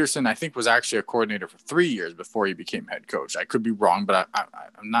Peterson. Peterson, I think, was actually a coordinator for 3 years before he became head coach. I could be wrong, but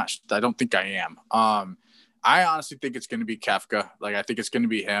I'm not, I don't think I am. I honestly think it's going to be Kafka. Like, I think it's going to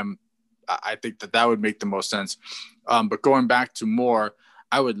be him. I think that would make the most sense. But going back to Moore,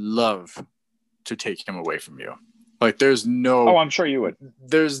 I would love to take him away from you. Like, there's no. Oh, I'm sure you would.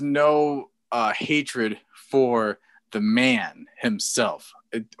 There's no hatred for the man himself,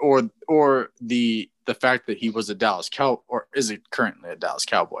 or the fact that he was a Dallas Cow, or is it currently a Dallas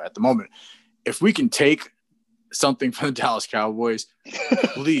Cowboy at the moment. If we can take something from the Dallas Cowboys,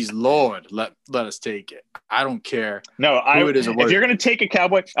 please, Lord, let us take it. I don't care. No, if you're going to take a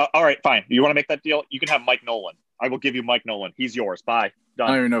Cowboy, all right, fine. You want to make that deal? You can have Mike Nolan. I will give you Mike Nolan. He's yours. Bye. Done.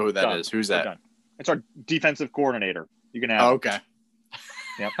 I don't even know who that is. Who's that? Done. It's our defensive coordinator. You can have. Oh, okay.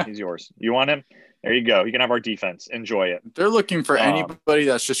 Yep, he's yours. You want him? There you go. You can have our defense. Enjoy it. They're looking for anybody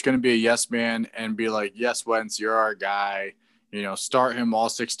that's just going to be a yes man and be like, yes, Wentz, you're our guy. Start him all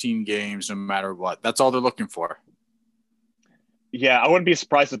 16 games no matter what. That's all they're looking for. Yeah, I wouldn't be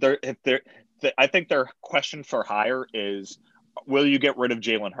surprised I think their question for hire is, will you get rid of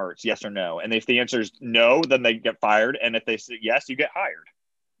Jalen Hurts? Yes or no? And if the answer is no, then they get fired. And if they say yes, you get hired.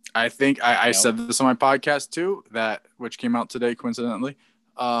 I think I said this on my podcast too, which came out today, coincidentally.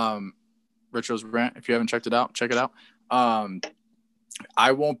 Richo's Rant. If you haven't checked it out, check it out.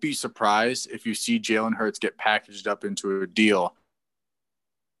 I won't be surprised if you see Jalen Hurts get packaged up into a deal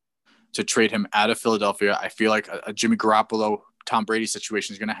to trade him out of Philadelphia. I feel like a Jimmy Garoppolo, Tom Brady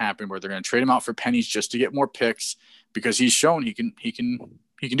situation is going to happen where they're going to trade him out for pennies just to get more picks, because he's shown he can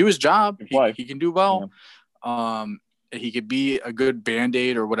do his job. He can do well. Yeah. He could be a good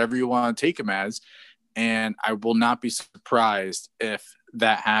Band-Aid or whatever you want to take him as. And I will not be surprised if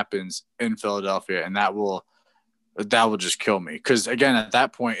that happens in Philadelphia, and that will just kill me. Because again, at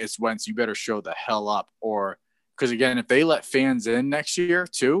that point, it's Wentz, you better show the hell up. Or because again, if they let fans in next year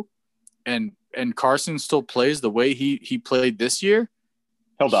too, and Carson still plays the way he played this year,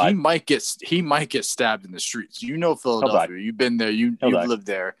 he'll die. He might get stabbed in the streets. You know Philadelphia. You've been there. You've lived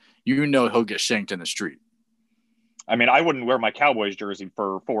there. You know he'll get shanked in the street. I mean, I wouldn't wear my Cowboys jersey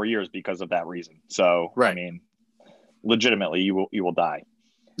for 4 years because of that reason. So, right. I mean, legitimately, you will die.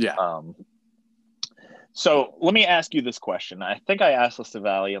 Yeah. So let me ask you this question. I think I asked this to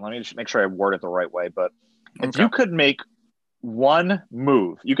Valley, and let me just make sure I word it the right way. But if you could make one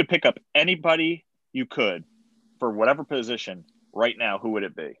move, you could pick up anybody you could for whatever position right now, who would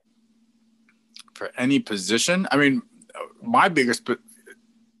it be? For any position? I mean, my biggest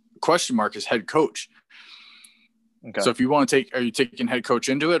question mark is head coach. Okay. So if you want to are you taking head coach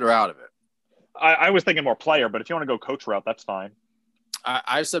into it or out of it? I was thinking more player, but if you want to go coach route, that's fine.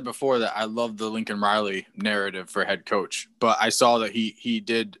 I said before that I love the Lincoln Riley narrative for head coach, but I saw that he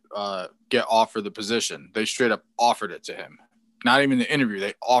did get offered the position. They straight up offered it to him. Not even the interview.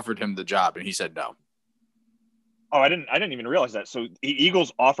 They offered him the job, and he said no. Oh, I didn't even realize that. So the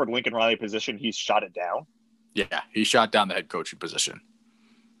Eagles offered Lincoln Riley a position. He's shot it down? Yeah, he shot down the head coaching position.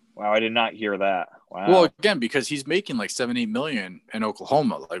 Wow, I did not hear that. Wow. Well, again, because he's making like $7-8 million in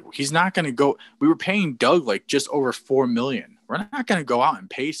Oklahoma. Like, he's not going to go. We were paying Doug like just over $4 million. We're not going to go out and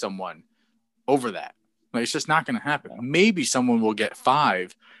pay someone over that. Like, it's just not going to happen. Maybe someone will get $5 million,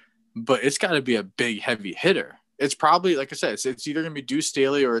 but it's got to be a big, heavy hitter. It's probably, like I said, it's either going to be Deuce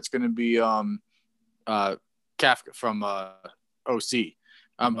Staley or it's going to be Kafka from OC,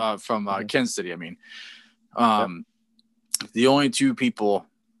 from Kansas City. I mean, the only two people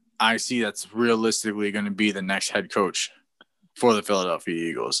I see that's realistically going to be the next head coach for the Philadelphia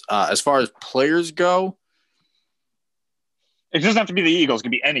Eagles. As far as players go, it doesn't have to be the Eagles. It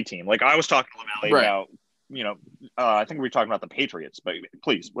could be any team. Like I was talking to LaValle about, I think we were talking about the Patriots, but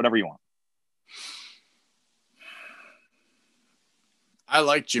please, whatever you want. I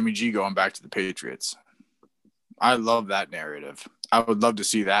like Jimmy G going back to the Patriots. I love that narrative. I would love to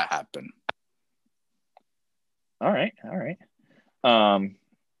see that happen. All right.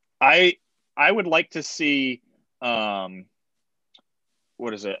 I would like to see what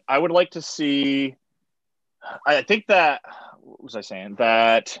is it? I would like to see I think that what was I saying?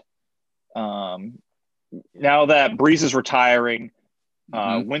 That now that Breeze is retiring,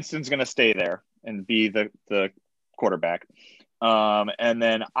 Winston's gonna stay there and be the quarterback. And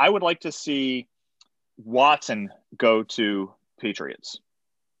then I would like to see Watson go to Patriots.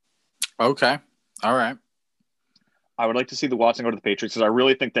 Okay. All right. I would like to see the Watson go to the Patriots because I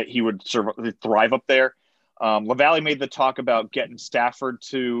really think that he would thrive up there. LaValle made the talk about getting Stafford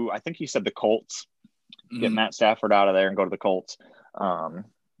to, I think he said the Colts, get Matt Stafford out of there and go to the Colts.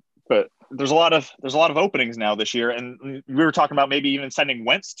 But there's a lot of openings now this year, and we were talking about maybe even sending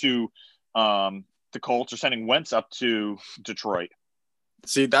Wentz to the Colts or sending Wentz up to Detroit.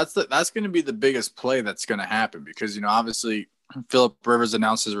 See, that's going to be the biggest play that's going to happen because obviously Philip Rivers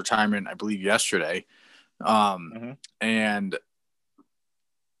announced his retirement, I believe yesterday. And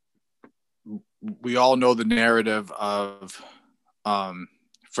we all know the narrative of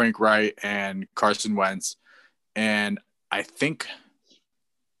Frank Wright and Carson Wentz. And I think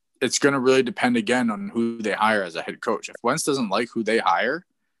it's going to really depend again on who they hire as a head coach. If Wentz doesn't like who they hire,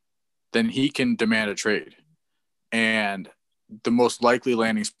 then he can demand a trade. And the most likely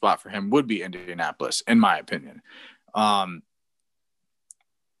landing spot for him would be Indianapolis, in my opinion. And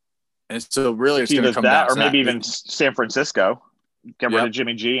so really it's going to come down to or maybe even San Francisco. Get rid of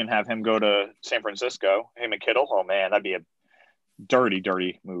Jimmy G and have him go to San Francisco. Him and Kittle. Oh, man, that'd be a dirty,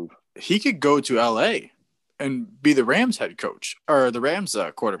 dirty move. He could go to L.A. and be the Rams head coach or the Rams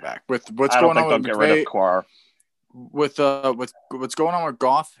quarterback. With what's going on with McVay, with what's going on with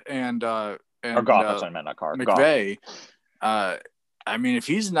Goff and Goff, that's what I meant, not Carr. McVay. I mean, if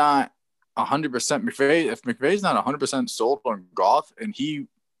he's not 100% if McVay's not 100% sold on Goff and he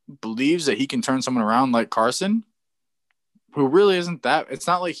believes that he can turn someone around like Carson, who really isn't that. It's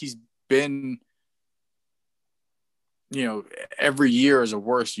not like he's been, every year is a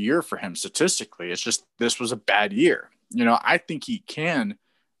worse year for him statistically. It's just this was a bad year. I think he can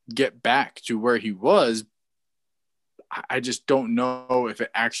get back to where he was. I just don't know if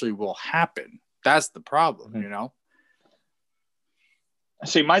it actually will happen. That's the problem,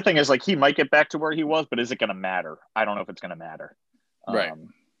 See, my thing is like he might get back to where he was, but is it going to matter? I don't know if it's going to matter. Right.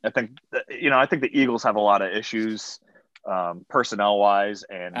 I think I think the Eagles have a lot of issues personnel wise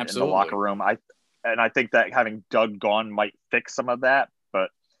and in the locker room. I think that having Doug gone might fix some of that, but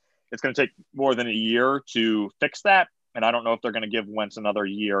it's going to take more than a year to fix that. And I don't know if they're going to give Wentz another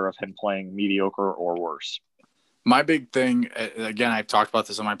year of him playing mediocre or worse. My big thing, again, I've talked about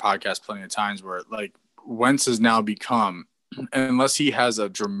this on my podcast plenty of times, where like Wentz has now become, unless he has a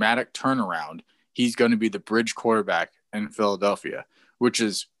dramatic turnaround, he's going to be the bridge quarterback in Philadelphia, which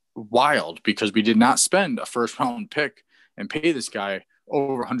is wild because we did not spend a first round pick and pay this guy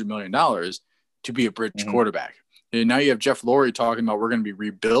over $100 million to be a bridge quarterback. And now you have Jeff Lurie talking about we're going to be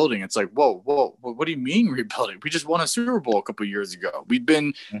rebuilding. It's like, whoa, what do you mean rebuilding? We just won a Super Bowl a couple of years ago. We've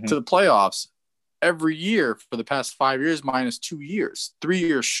been to the playoffs every year for the past 5 years, minus 2 years. 3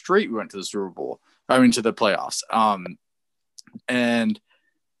 years straight we went to the Super Bowl. I mean, to the playoffs. And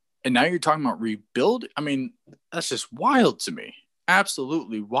now you're talking about rebuild. I mean, that's just wild to me.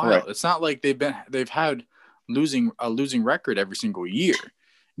 Absolutely wild. Right. It's not like they've had a losing record every single year.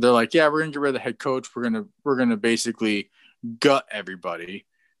 They're like, yeah, we're gonna get rid of the head coach. We're gonna basically gut everybody,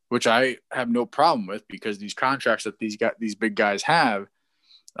 which I have no problem with because these contracts that these big guys have,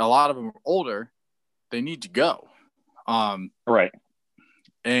 a lot of them are older. They need to go. Right.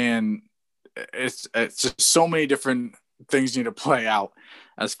 And it's just so many different things need to play out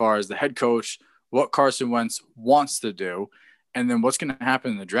as far as the head coach, what Carson Wentz wants to do, and then what's going to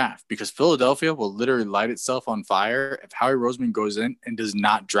happen in the draft. Because Philadelphia will literally light itself on fire if Howie Roseman goes in and does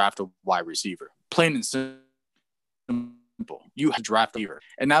not draft a wide receiver. Plain and simple. You have to draft a receiver.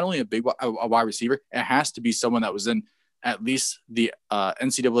 And not only a wide receiver, it has to be someone that was in at least the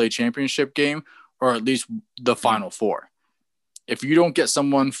NCAA championship game or at least the Final Four. If you don't get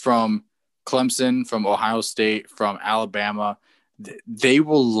someone from Clemson, from Ohio State, from Alabama, they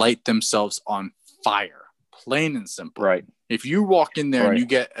will light themselves on fire, plain and simple. Right. If you walk in there and you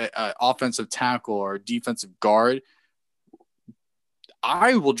get an offensive tackle or a defensive guard,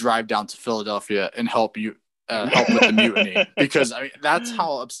 I will drive down to Philadelphia and help with the mutiny because I mean, that's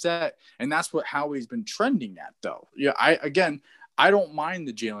how upset, and that's what Howie's been trending at, though. Yeah, I don't mind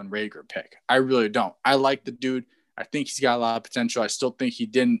the Jalen Reagor pick. I really don't. I like the dude. I think he's got a lot of potential. I still think he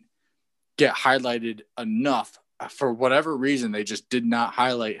didn't get highlighted enough. For whatever reason, they just did not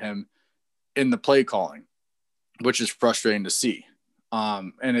highlight him in the play calling, which is frustrating to see.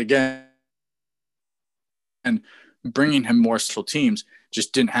 And again, and bringing him more special teams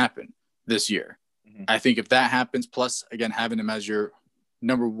just didn't happen this year. I think if that happens, plus again having him as your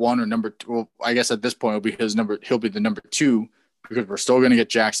number one or number two, well, I guess at this point he'll be the number two because we're still going to get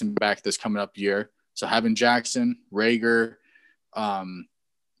Jackson back this coming up year. So having Jackson, Reagor,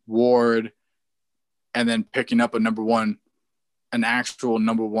 Ward, and then picking up an actual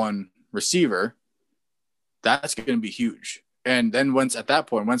number one receiver, that's going to be huge. And then Wentz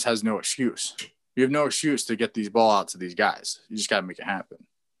has no excuse. You have no excuse to get these ball out to these guys. You just got to make it happen.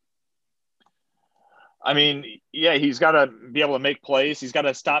 I mean, yeah, he's got to be able to make plays. He's got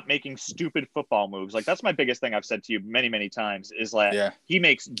to stop making stupid football moves. Like, that's my biggest thing I've said to you many, many times is like he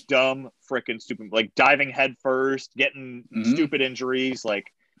makes dumb, freaking stupid, like diving head first, getting stupid injuries.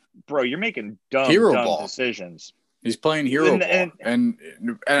 Like, bro, you're making dumb decisions. He's playing hero ball. And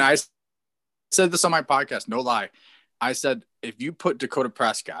I said this on my podcast, no lie. I said, if you put Dakota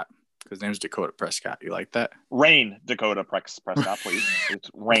Prescott, his name's Dakota Prescott. You like that? Rain Dakota Prescott, please.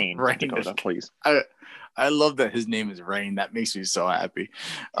 It's Rain Dakota, please. I love that his name is Rain. That makes me so happy.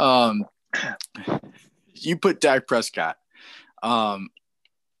 You put Dak Prescott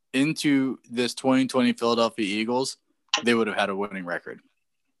into this 2020 Philadelphia Eagles, they would have had a winning record.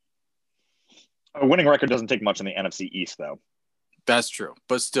 A winning record doesn't take much in the NFC East, though. That's true.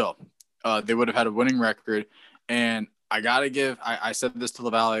 But still, they would have had a winning record. And I got to give – I said this to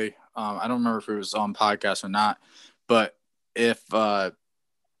LaValle. I don't remember if it was on podcast or not. But if I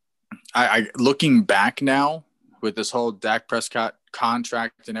looking back now with this whole Dak Prescott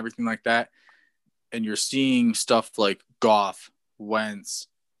contract and everything like that, and you're seeing stuff like Goff, Wentz,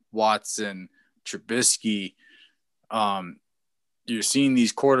 Watson, Trubisky, you're seeing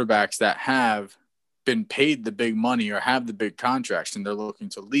these quarterbacks that have been paid the big money or have the big contracts and they're looking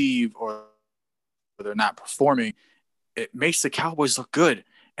to leave or they're not performing. It makes the Cowboys look good.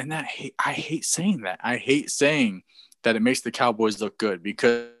 And I hate saying that. I hate saying that it makes the Cowboys look good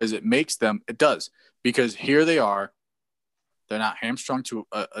because it does. Because here they are. They're not hamstrung to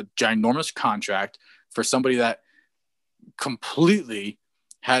a ginormous contract for somebody that completely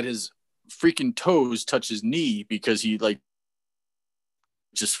had his freaking toes touch his knee because he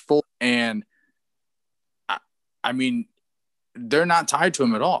just full. And I mean, they're not tied to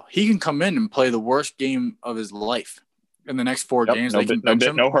him at all. He can come in and play the worst game of his life in the next 4 games. They can bench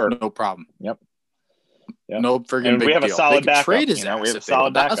him, no problem. Yep. No friggin' big deal. We have a solid backup. Trade his we have a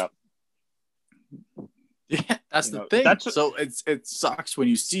solid backup. Yeah, that's the thing. So it sucks when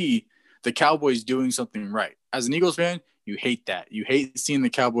you see the Cowboys doing something right. as an Eagles fan, you hate that. You hate seeing the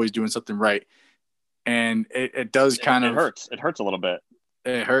Cowboys doing something right. And it does kind of. It hurts. It hurts a little bit.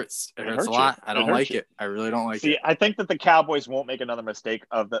 It hurts. It hurts a lot. I don't like it. I really don't like it. See, I think that the Cowboys won't make another mistake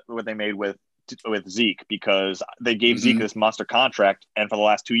of what they made with Zeke, because they gave Zeke this monster contract, and for the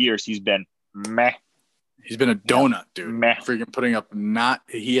last 2 years, he's been meh. He's been a donut, dude. Meh. Freaking putting up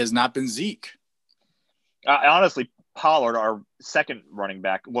he has not been Zeke. Honestly, Pollard, our second running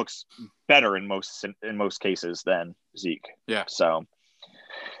back, looks better in most cases than Zeke. Yeah. So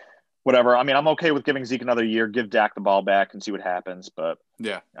whatever. I mean, I'm okay with giving Zeke another year, give Dak the ball back and see what happens. But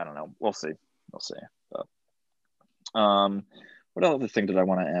yeah, I don't know. We'll see. But, what other thing did I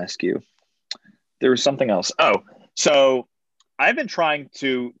want to ask you? There was something else. Oh, so I've been trying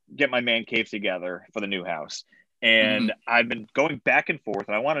to get my man cave together for the new house, and I've been going back and forth,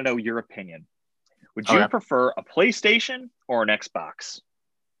 and I want to know your opinion. Would you prefer a PlayStation or an Xbox?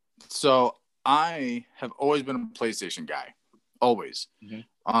 So I have always been a PlayStation guy, always.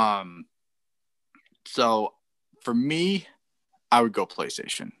 So for me, I would go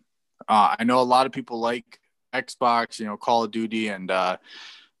PlayStation. I know a lot of people like Xbox, Call of Duty and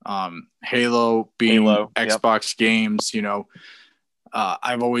Halo being Xbox games.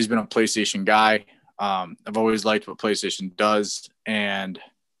 I've always been a PlayStation guy. I've always liked what PlayStation does, and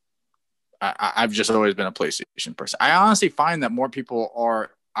I've just always been a PlayStation person. I honestly find that more people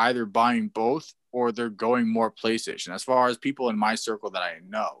are either buying both or they're going more PlayStation. As far as people in my circle that I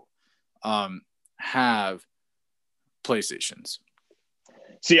know have PlayStations.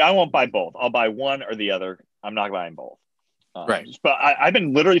 See, I won't buy both. I'll buy one or the other. I'm not buying both. Right. But I've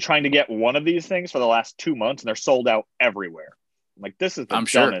been literally trying to get one of these things for the last 2 months, and they're sold out everywhere. I'm like, this is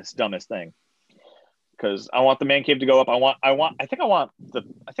the dumbest thing. Because I want the man cave to go up. I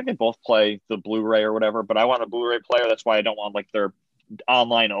think they both play the Blu-ray or whatever, but I want a Blu-ray player. That's why I don't want like their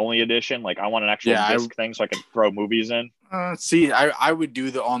online only edition. Like I want an actual disc thing so I can throw movies in. See, I would do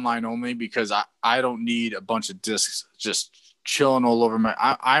the online only because I don't need a bunch of discs just chilling all over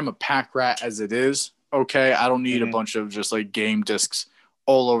I'm a pack rat as it is. Okay. I don't need a bunch of just like game discs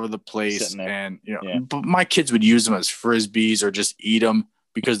all over the place. And, but my kids would use them as Frisbees or just eat them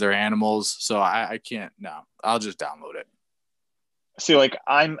because they're animals. So I can't. No, I'll just download it. See, like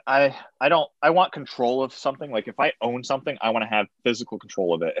I want control of something. Like if I own something, I want to have physical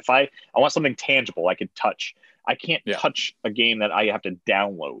control of it. If I want something tangible I could touch. I can't touch a game that I have to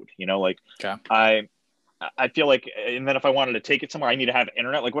download, I feel like, and then if I wanted to take it somewhere, I need to have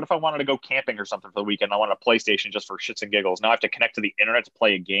internet. Like what if I wanted to go camping or something for the weekend? I want a PlayStation just for shits and giggles. Now I have to connect to the internet to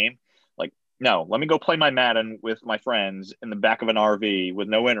play a game. Like, no, let me go play my Madden with my friends in the back of an RV with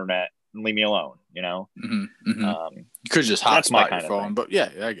no internet and leave me alone, You could just hotspot your phone, but yeah,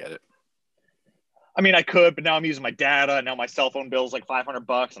 I get it. I mean, I could, but now I'm using my data. And now my cell phone bill is like $500.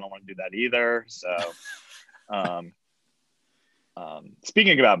 I don't want to do that either. So,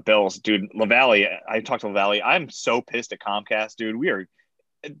 speaking about bills, dude, LaValle, I talked to LaValle. I'm so pissed at Comcast, dude.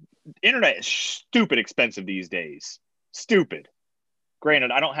 Internet is stupid expensive these days. Stupid.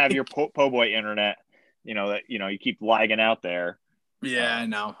 Granted, I don't have your po' boy internet, that, you keep lagging out there. Yeah, I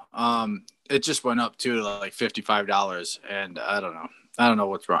know. It just went up to like $55 and I don't know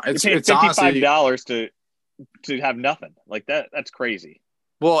what's wrong. It's $55 to have nothing like that. That's crazy.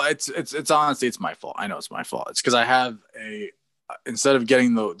 Well, it's honestly, it's my fault. I know it's my fault. It's because I have instead of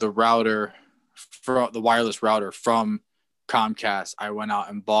getting the router from the wireless router from Comcast, I went out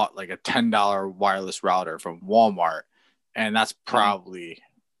and bought like a $10 wireless router from Walmart, and that's probably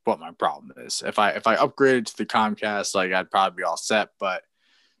what my problem is. If I upgraded to the Comcast, like I'd probably be all set, but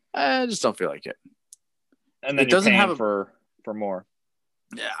I just don't feel like it. And then it doesn't have for more.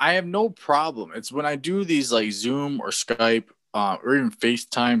 Yeah, I have no problem. It's when I do these like Zoom or Skype or even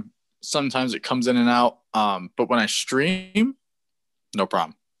FaceTime, sometimes it comes in and out. But when I stream, no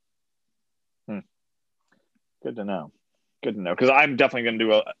problem. Good to know. Because I'm definitely going to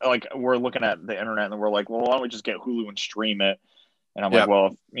do we're looking at the internet and we're like, well, why don't we just get Hulu and stream it? And I'm like,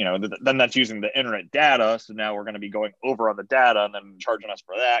 well, then that's using the internet data. So now we're going to be going over on the data and then charging us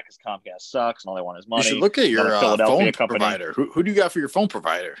for that because Comcast sucks and all they want is money. You should look at your phone provider. Who do you got for your phone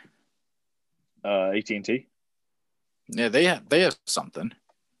provider? AT&T. Yeah, they have something.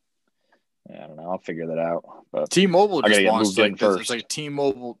 Yeah, I don't know. I'll figure that out. But T-Mobile just launched it's like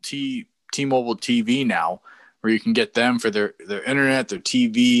T-Mobile TV now, where you can get them for their internet, their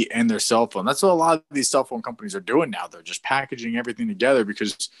TV, and their cell phone. That's what a lot of these cell phone companies are doing now. They're just packaging everything together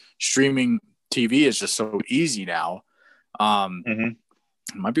because streaming TV is just so easy now. It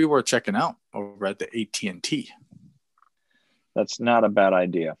might be worth checking out over at the AT&T. That's not a bad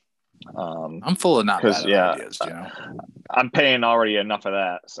idea. I'm full of not bad ideas. I'm paying already enough of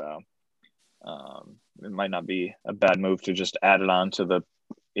that, so it might not be a bad move to just add it on to the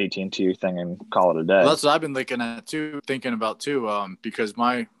AT&T thing and call it a day. Well, that's what I've been thinking about too. Because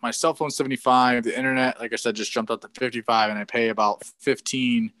my cell phone's 75, the internet, like I said, just jumped up to 55, and I pay about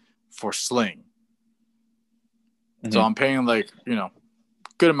 15 for Sling. Mm-hmm. So I'm paying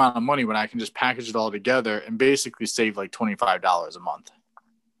good amount of money when I can just package it all together and basically save like $25 a month.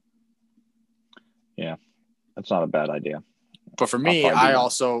 Yeah, that's not a bad idea. But for me, I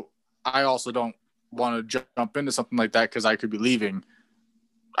also don't want to jump into something like that because I could be leaving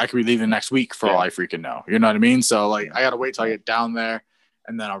next week for all I freaking know. You know what I mean? So I got to wait till I get down there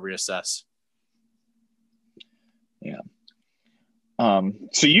and then I'll reassess. Yeah.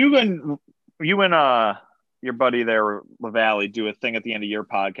 So you and your buddy there, LaValle, do a thing at the end of your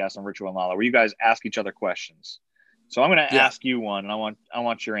podcast on Ritual and Lala where you guys ask each other questions. So I'm going to ask you one, and I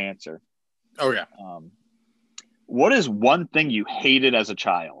want your answer. Oh yeah. What is one thing you hated as a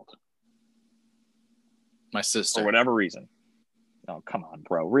child? My sister. For whatever reason. Oh, come on,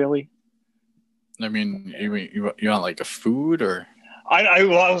 bro. Really? I mean, you want like a food or? I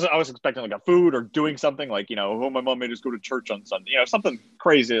was expecting like a food or doing something like, my mom made us go to church on Sunday. Something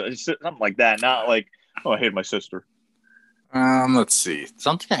crazy, something like that. Not like, I hated my sister. Let's see.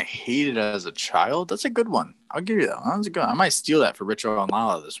 Something I hated as a child. That's a good one. I'll give you that one. That was a good one. I might steal that for Ritual and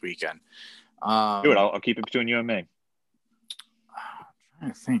Lala this weekend. Do it. I'll keep it between you and me. I'm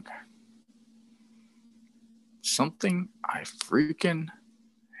trying to think. Something I freaking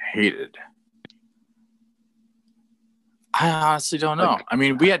hated. I honestly don't know. I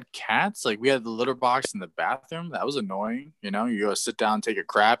mean, we had cats. Like, we had the litter box in the bathroom. That was annoying. You go sit down, take a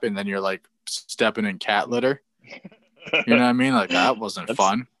crap, and then you're like stepping in cat litter. You know what I mean? Like, that wasn't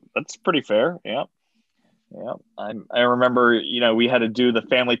fun. That's pretty fair. Yeah. Yeah. I remember, we had to do the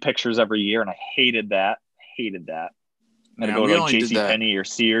family pictures every year, and I hated that. I had to go to like JCPenney or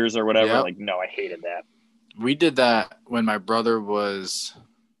Sears or whatever. Yep. Like, no, I hated that. We did that when my brother was,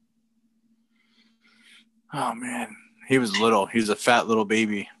 oh man, he was little. He was a fat little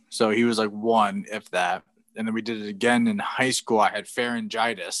baby. So he was like 1, if that. And then we did it again in high school. I had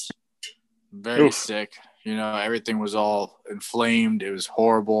pharyngitis. Very sick. Everything was all inflamed. It was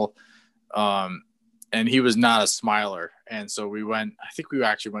horrible. And he was not a smiler. And so I think we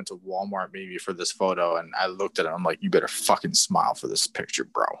actually went to Walmart maybe for this photo. And I looked at him. I'm like, you better fucking smile for this picture,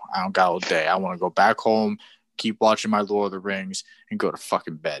 bro. I don't got all day. I want to go back home, keep watching my Lord of the Rings, and go to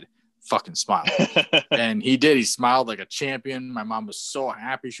fucking bed. Fucking smile. And he did. He smiled like a champion. My mom was so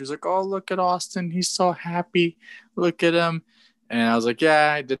happy. She was like, oh, look at Austin. He's so happy. Look at him. And I was like,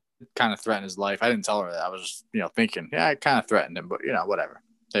 yeah, I did kind of threaten his life. I didn't tell her that. I was just, thinking, yeah, I kind of threatened him, but, whatever.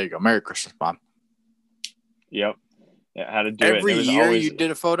 There you go. Merry Christmas, Mom. Yep. Yeah, how to do every it. Year you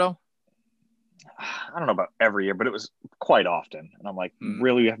did a photo? I don't know about every year, but it was quite often. And I'm like,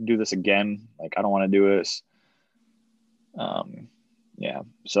 really, we have to do this again? Like, I don't want to do this. Yeah.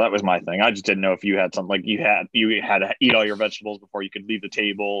 So that was my thing. I just didn't know if you had something like you had to eat all your vegetables before you could leave the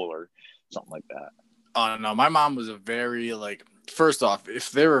table or something like that. Oh no, my mom was a very first off,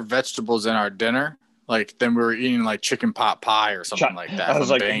 if there were vegetables in our dinner, then we were eating like chicken pot pie or something like that. I was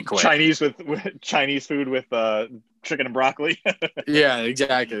like banquet. Chinese food with chicken and broccoli. Yeah,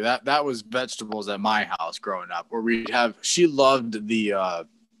 exactly. That was vegetables at my house growing up, where she loved the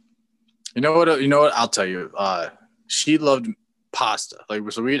you know what I'll tell you. She loved pasta.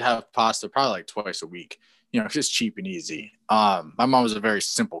 So we'd have pasta probably twice a week. Just cheap and easy. My mom was a very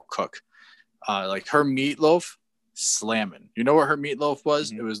simple cook. Her meatloaf, slamming. You know what her meatloaf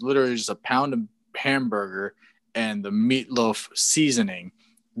was? Mm-hmm. It was literally just a pound of hamburger and the meatloaf seasoning.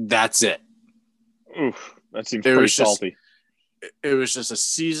 That's it. Oof, that seems pretty salty. It was just a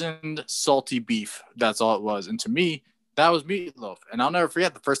seasoned salty beef. That's all it was. And to me, that was meatloaf. And I'll never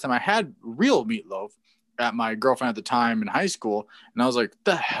forget the first time I had real meatloaf at my girlfriend at the time in high school. And I was like,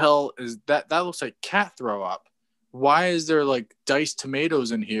 the hell is that? That looks like cat throw up. Why is there diced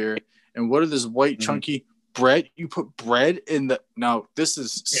tomatoes in here? And what are this white chunky bread? You put bread in the... No, this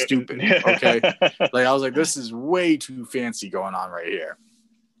is stupid. Okay. I was like, this is way too fancy going on right here.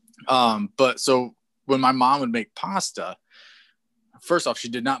 But so when my mom would make pasta, first off, she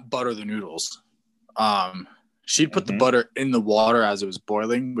did not butter the noodles. She'd put the butter in the water as it was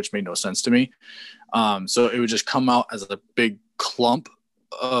boiling, which made no sense to me. So it would just come out as a big clump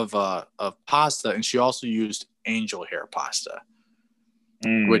of pasta. And she also used angel hair pasta.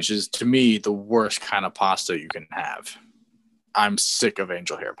 Which is, to me, the worst kind of pasta you can have. I'm sick of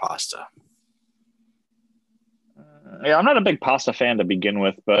angel hair pasta. Yeah, I'm not a big pasta fan to begin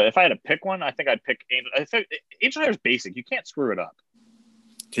with, but if I had to pick one, I think I'd pick angel. I think angel hair is basic. You can't screw it up.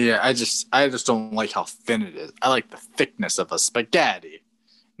 Yeah, I just don't like how thin it is. I like the thickness of a spaghetti,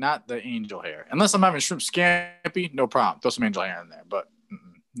 not the angel hair. Unless I'm having shrimp scampi, no problem. Throw some angel hair in there, but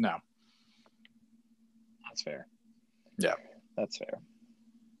no. That's fair. Yeah. That's fair.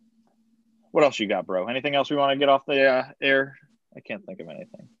 What else you got, bro? Anything else we want to get off the air? I can't think of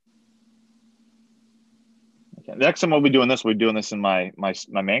anything. The next time we'll be doing this in my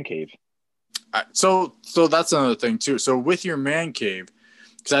man cave. So that's another thing too. So with your man cave,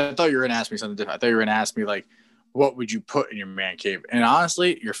 because I thought you were going to ask me something different. I thought you were going to ask me like, what would you put in your man cave? And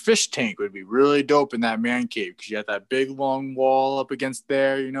honestly, your fish tank would be really dope in that man cave because you have that big long wall up against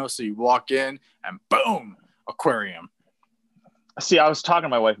there, you know. So you walk in and boom, aquarium. See, I was talking to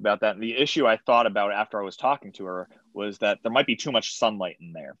my wife about that, and the issue I thought about after I was talking to her was that there might be too much sunlight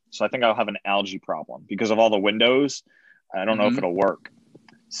in there. So I think I'll have an algae problem because of all the windows. I don't know if it'll work.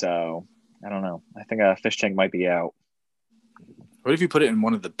 So I don't know. I think a fish tank might be out. What if you put it in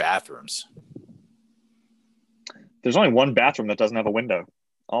one of the bathrooms? There's only one bathroom that doesn't have a window.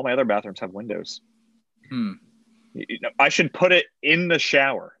 All my other bathrooms have windows. I should put it in the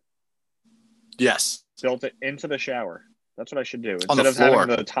shower. Yes. Built it into the shower. That's what I should do. Instead of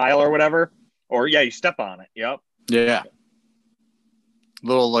having the tile or whatever. Or, yeah, you step on it. Yep. Yeah.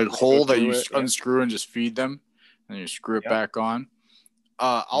 Little, like, hole that you unscrew and just feed them. And you screw it back on.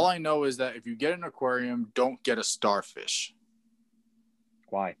 All I know is that if you get an aquarium, don't get a starfish.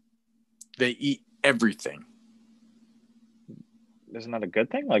 Why? They eat everything. Isn't that a good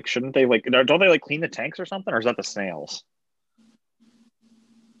thing? Like, shouldn't they, like, don't they, like, clean the tanks or something? Or is that the snails?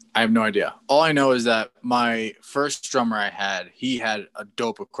 I have no idea. All I know is that my first drummer I had, he had a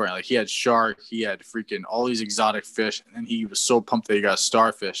dope aquarium. Like, he had shark, he had freaking all these exotic fish, and then he was so pumped that he got a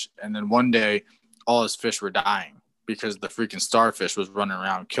starfish. And then one day, all his fish were dying because the freaking starfish was running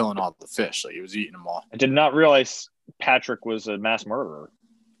around killing all the fish. Like, he was eating them all. I did not realize Patrick was a mass murderer.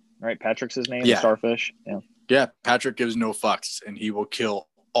 Right? Patrick's his name, the starfish? Yeah. Yeah, Patrick gives no fucks, and he will kill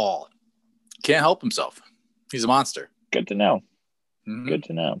all. Can't help himself. He's a monster. Good to know. Mm-hmm. Good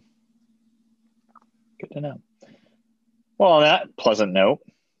to know. Good to know. Well, on that pleasant note,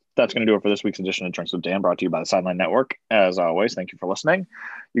 that's going to do it for this week's edition of Drinks with Dan, brought to you by the Sideline Network. As always, thank you for listening.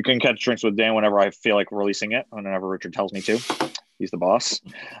 You can catch Drinks with Dan whenever I feel like releasing it, whenever Richard tells me to. He's the boss.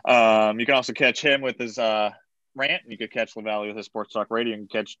 You can also catch him with his rant. You could catch LaValle with his Sports Talk Radio. You can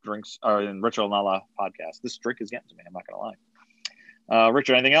catch Drinks in Richard Nala podcast. This drink is getting to me. I'm not going to lie.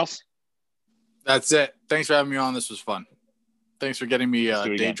 Richard, anything else? That's it. Thanks for having me on. This was fun. Thanks for getting me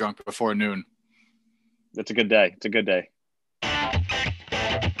day drunk before noon. It's a good day. It's a good day.